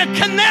ready to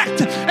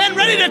connect and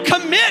ready to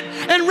commit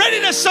and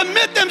ready to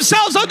submit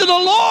themselves unto the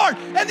Lord,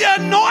 and the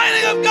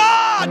anointing of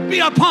God be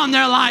upon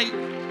their life.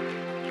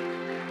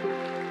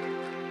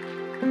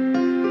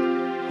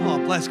 Oh,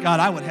 bless God,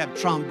 I would have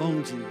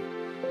trombones and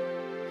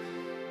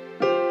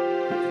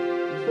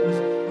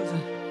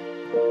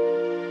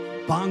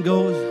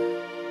bongos.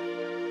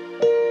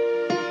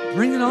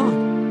 Bring it on.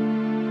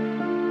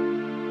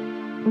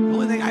 The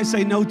only thing I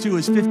say no to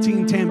is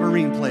 15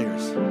 tambourine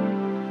players.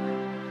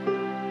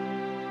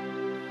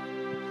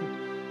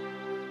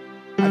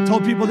 I've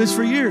told people this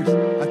for years.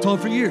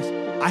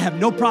 I have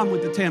no problem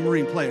with the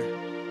tambourine player,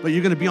 but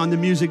you're going to be on the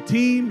music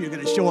team. You're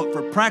going to show up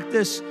for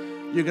practice.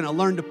 You're going to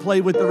learn to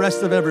play with the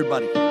rest of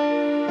everybody.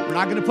 We're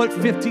not going to put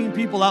 15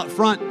 people out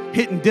front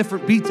hitting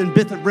different beats and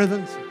different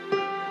rhythms.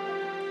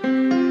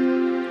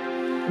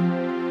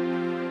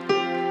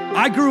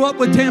 I grew up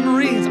with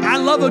tambourines. I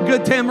love a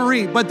good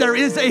tambourine, but there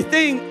is a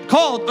thing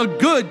called a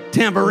good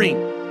tambourine.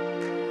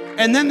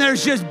 And then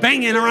there's just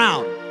banging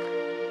around.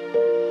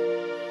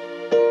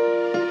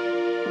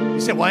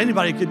 You say, well,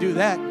 anybody could do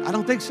that. I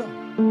don't think so.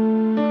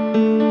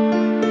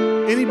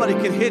 Anybody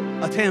can hit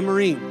a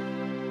tambourine,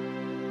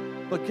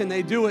 but can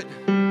they do it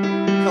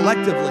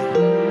collectively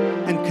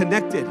and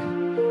connected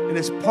and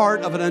as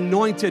part of an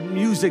anointed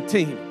music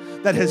team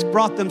that has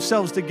brought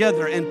themselves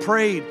together and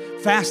prayed,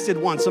 fasted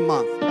once a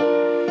month?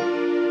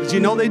 Did you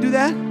know they do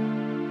that?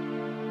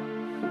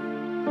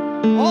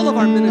 All of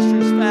our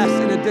ministries fast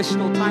an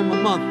additional time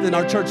a month than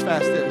our church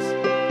fast is.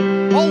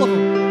 All of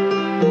them.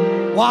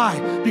 Why?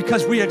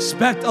 Because we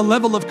expect a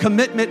level of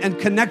commitment and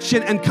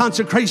connection and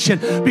consecration,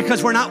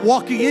 because we're not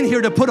walking in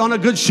here to put on a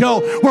good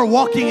show. We're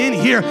walking in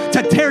here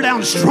to tear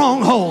down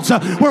strongholds.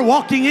 We're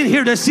walking in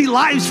here to see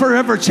lives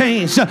forever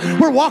changed.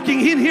 We're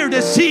walking in here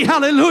to see,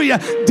 hallelujah,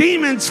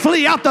 demons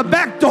flee out the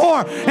back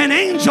door and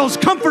angels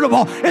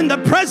comfortable in the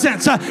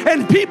presence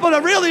and people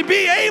to really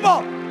be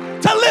able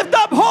to lift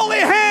up holy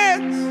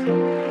hands.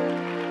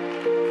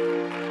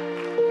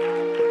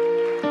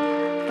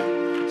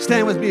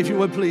 Stand with me if you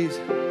would, please.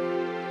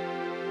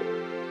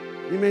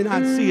 You may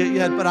not see it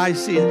yet, but I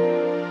see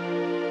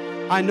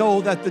it. I know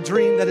that the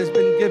dream that has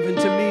been given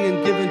to me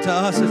and given to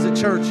us as a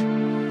church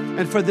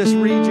and for this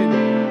region,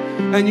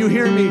 and you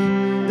hear me,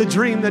 the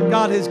dream that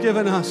God has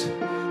given us,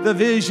 the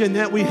vision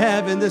that we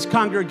have in this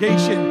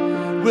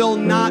congregation will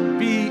not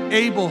be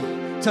able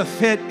to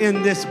fit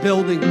in this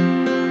building.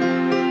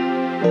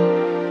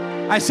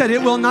 I said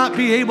it will not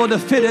be able to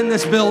fit in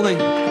this building.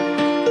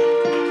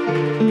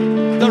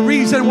 The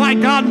reason why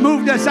God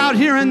moved us out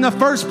here in the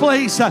first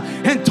place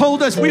and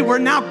told us we were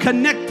now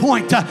Connect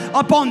Point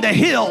up on the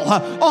hill,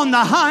 on the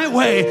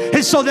highway,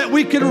 is so that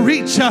we could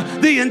reach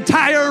the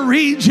entire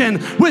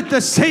region with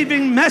the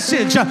saving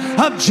message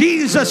of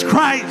Jesus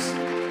Christ.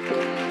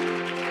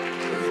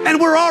 And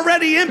we're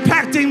already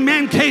impacting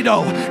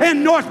Mankato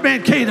and North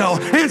Mankato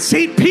and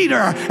St. Peter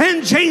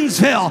and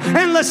Janesville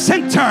and La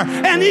Center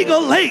and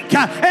Eagle Lake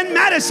and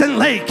Madison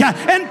Lake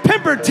and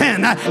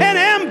Pemberton and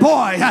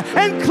Amboy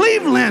and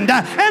Cleveland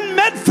and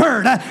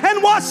Medford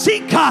and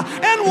Waseca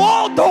and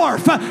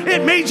Waldorf.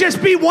 It may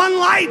just be one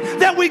light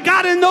that we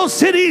got in those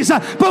cities,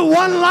 but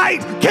one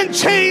light can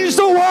change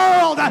the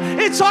world.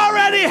 It's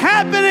already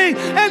happening,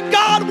 and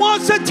God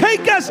wants to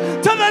take us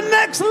to the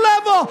next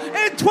level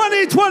in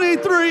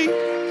 2023.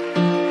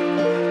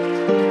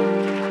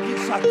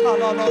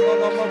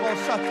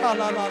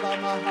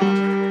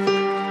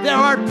 There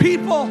are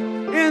people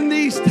in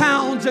these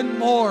towns and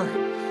more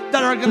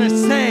that are going to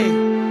say,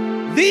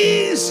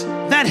 these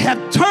that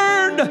have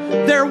turned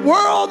their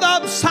world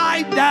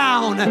upside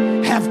down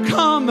have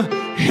come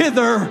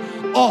hither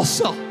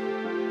also.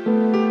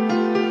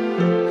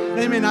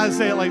 They may not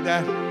say it like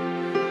that.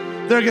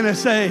 They're going to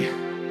say,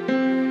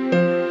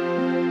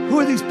 who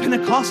are these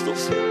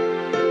Pentecostals?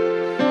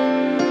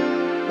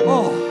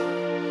 Oh,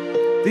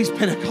 these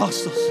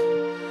Pentecostals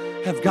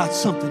have got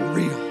something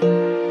real.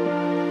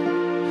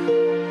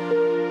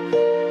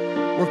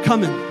 We're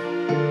coming.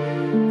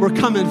 We're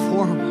coming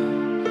for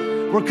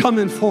them. We're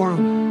coming for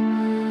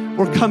them.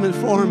 We're coming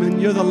for them. And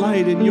you're the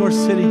light in your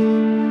city.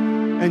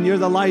 And you're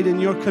the light in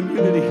your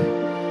community.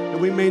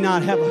 And we may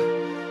not have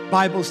a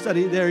Bible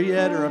study there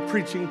yet, or a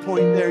preaching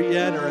point there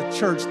yet, or a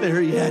church there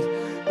yet,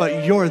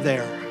 but you're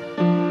there.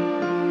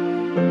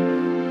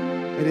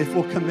 And if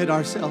we'll commit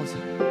ourselves,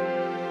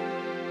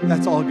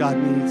 that's all God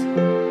needs.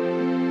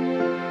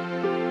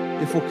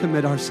 If we'll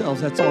commit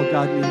ourselves, that's all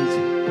God needs.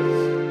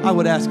 I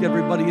would ask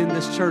everybody in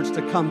this church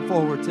to come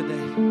forward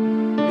today.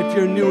 If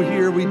you're new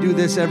here, we do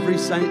this every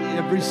Sunday.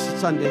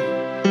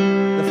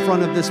 The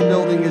front of this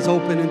building is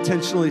open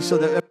intentionally so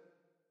that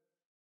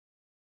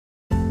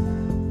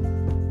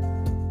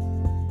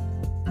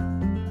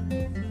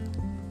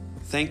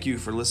Thank you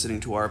for listening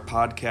to our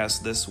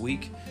podcast this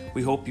week.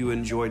 We hope you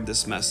enjoyed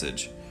this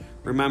message.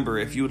 Remember,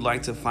 if you would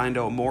like to find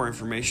out more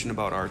information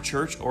about our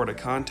church or to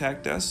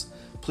contact us,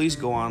 please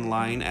go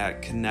online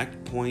at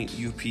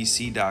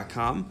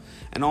connectpointupc.com.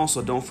 And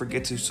also don't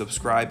forget to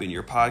subscribe in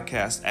your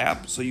podcast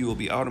app so you will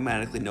be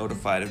automatically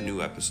notified of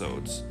new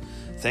episodes.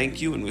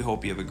 Thank you, and we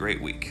hope you have a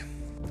great week.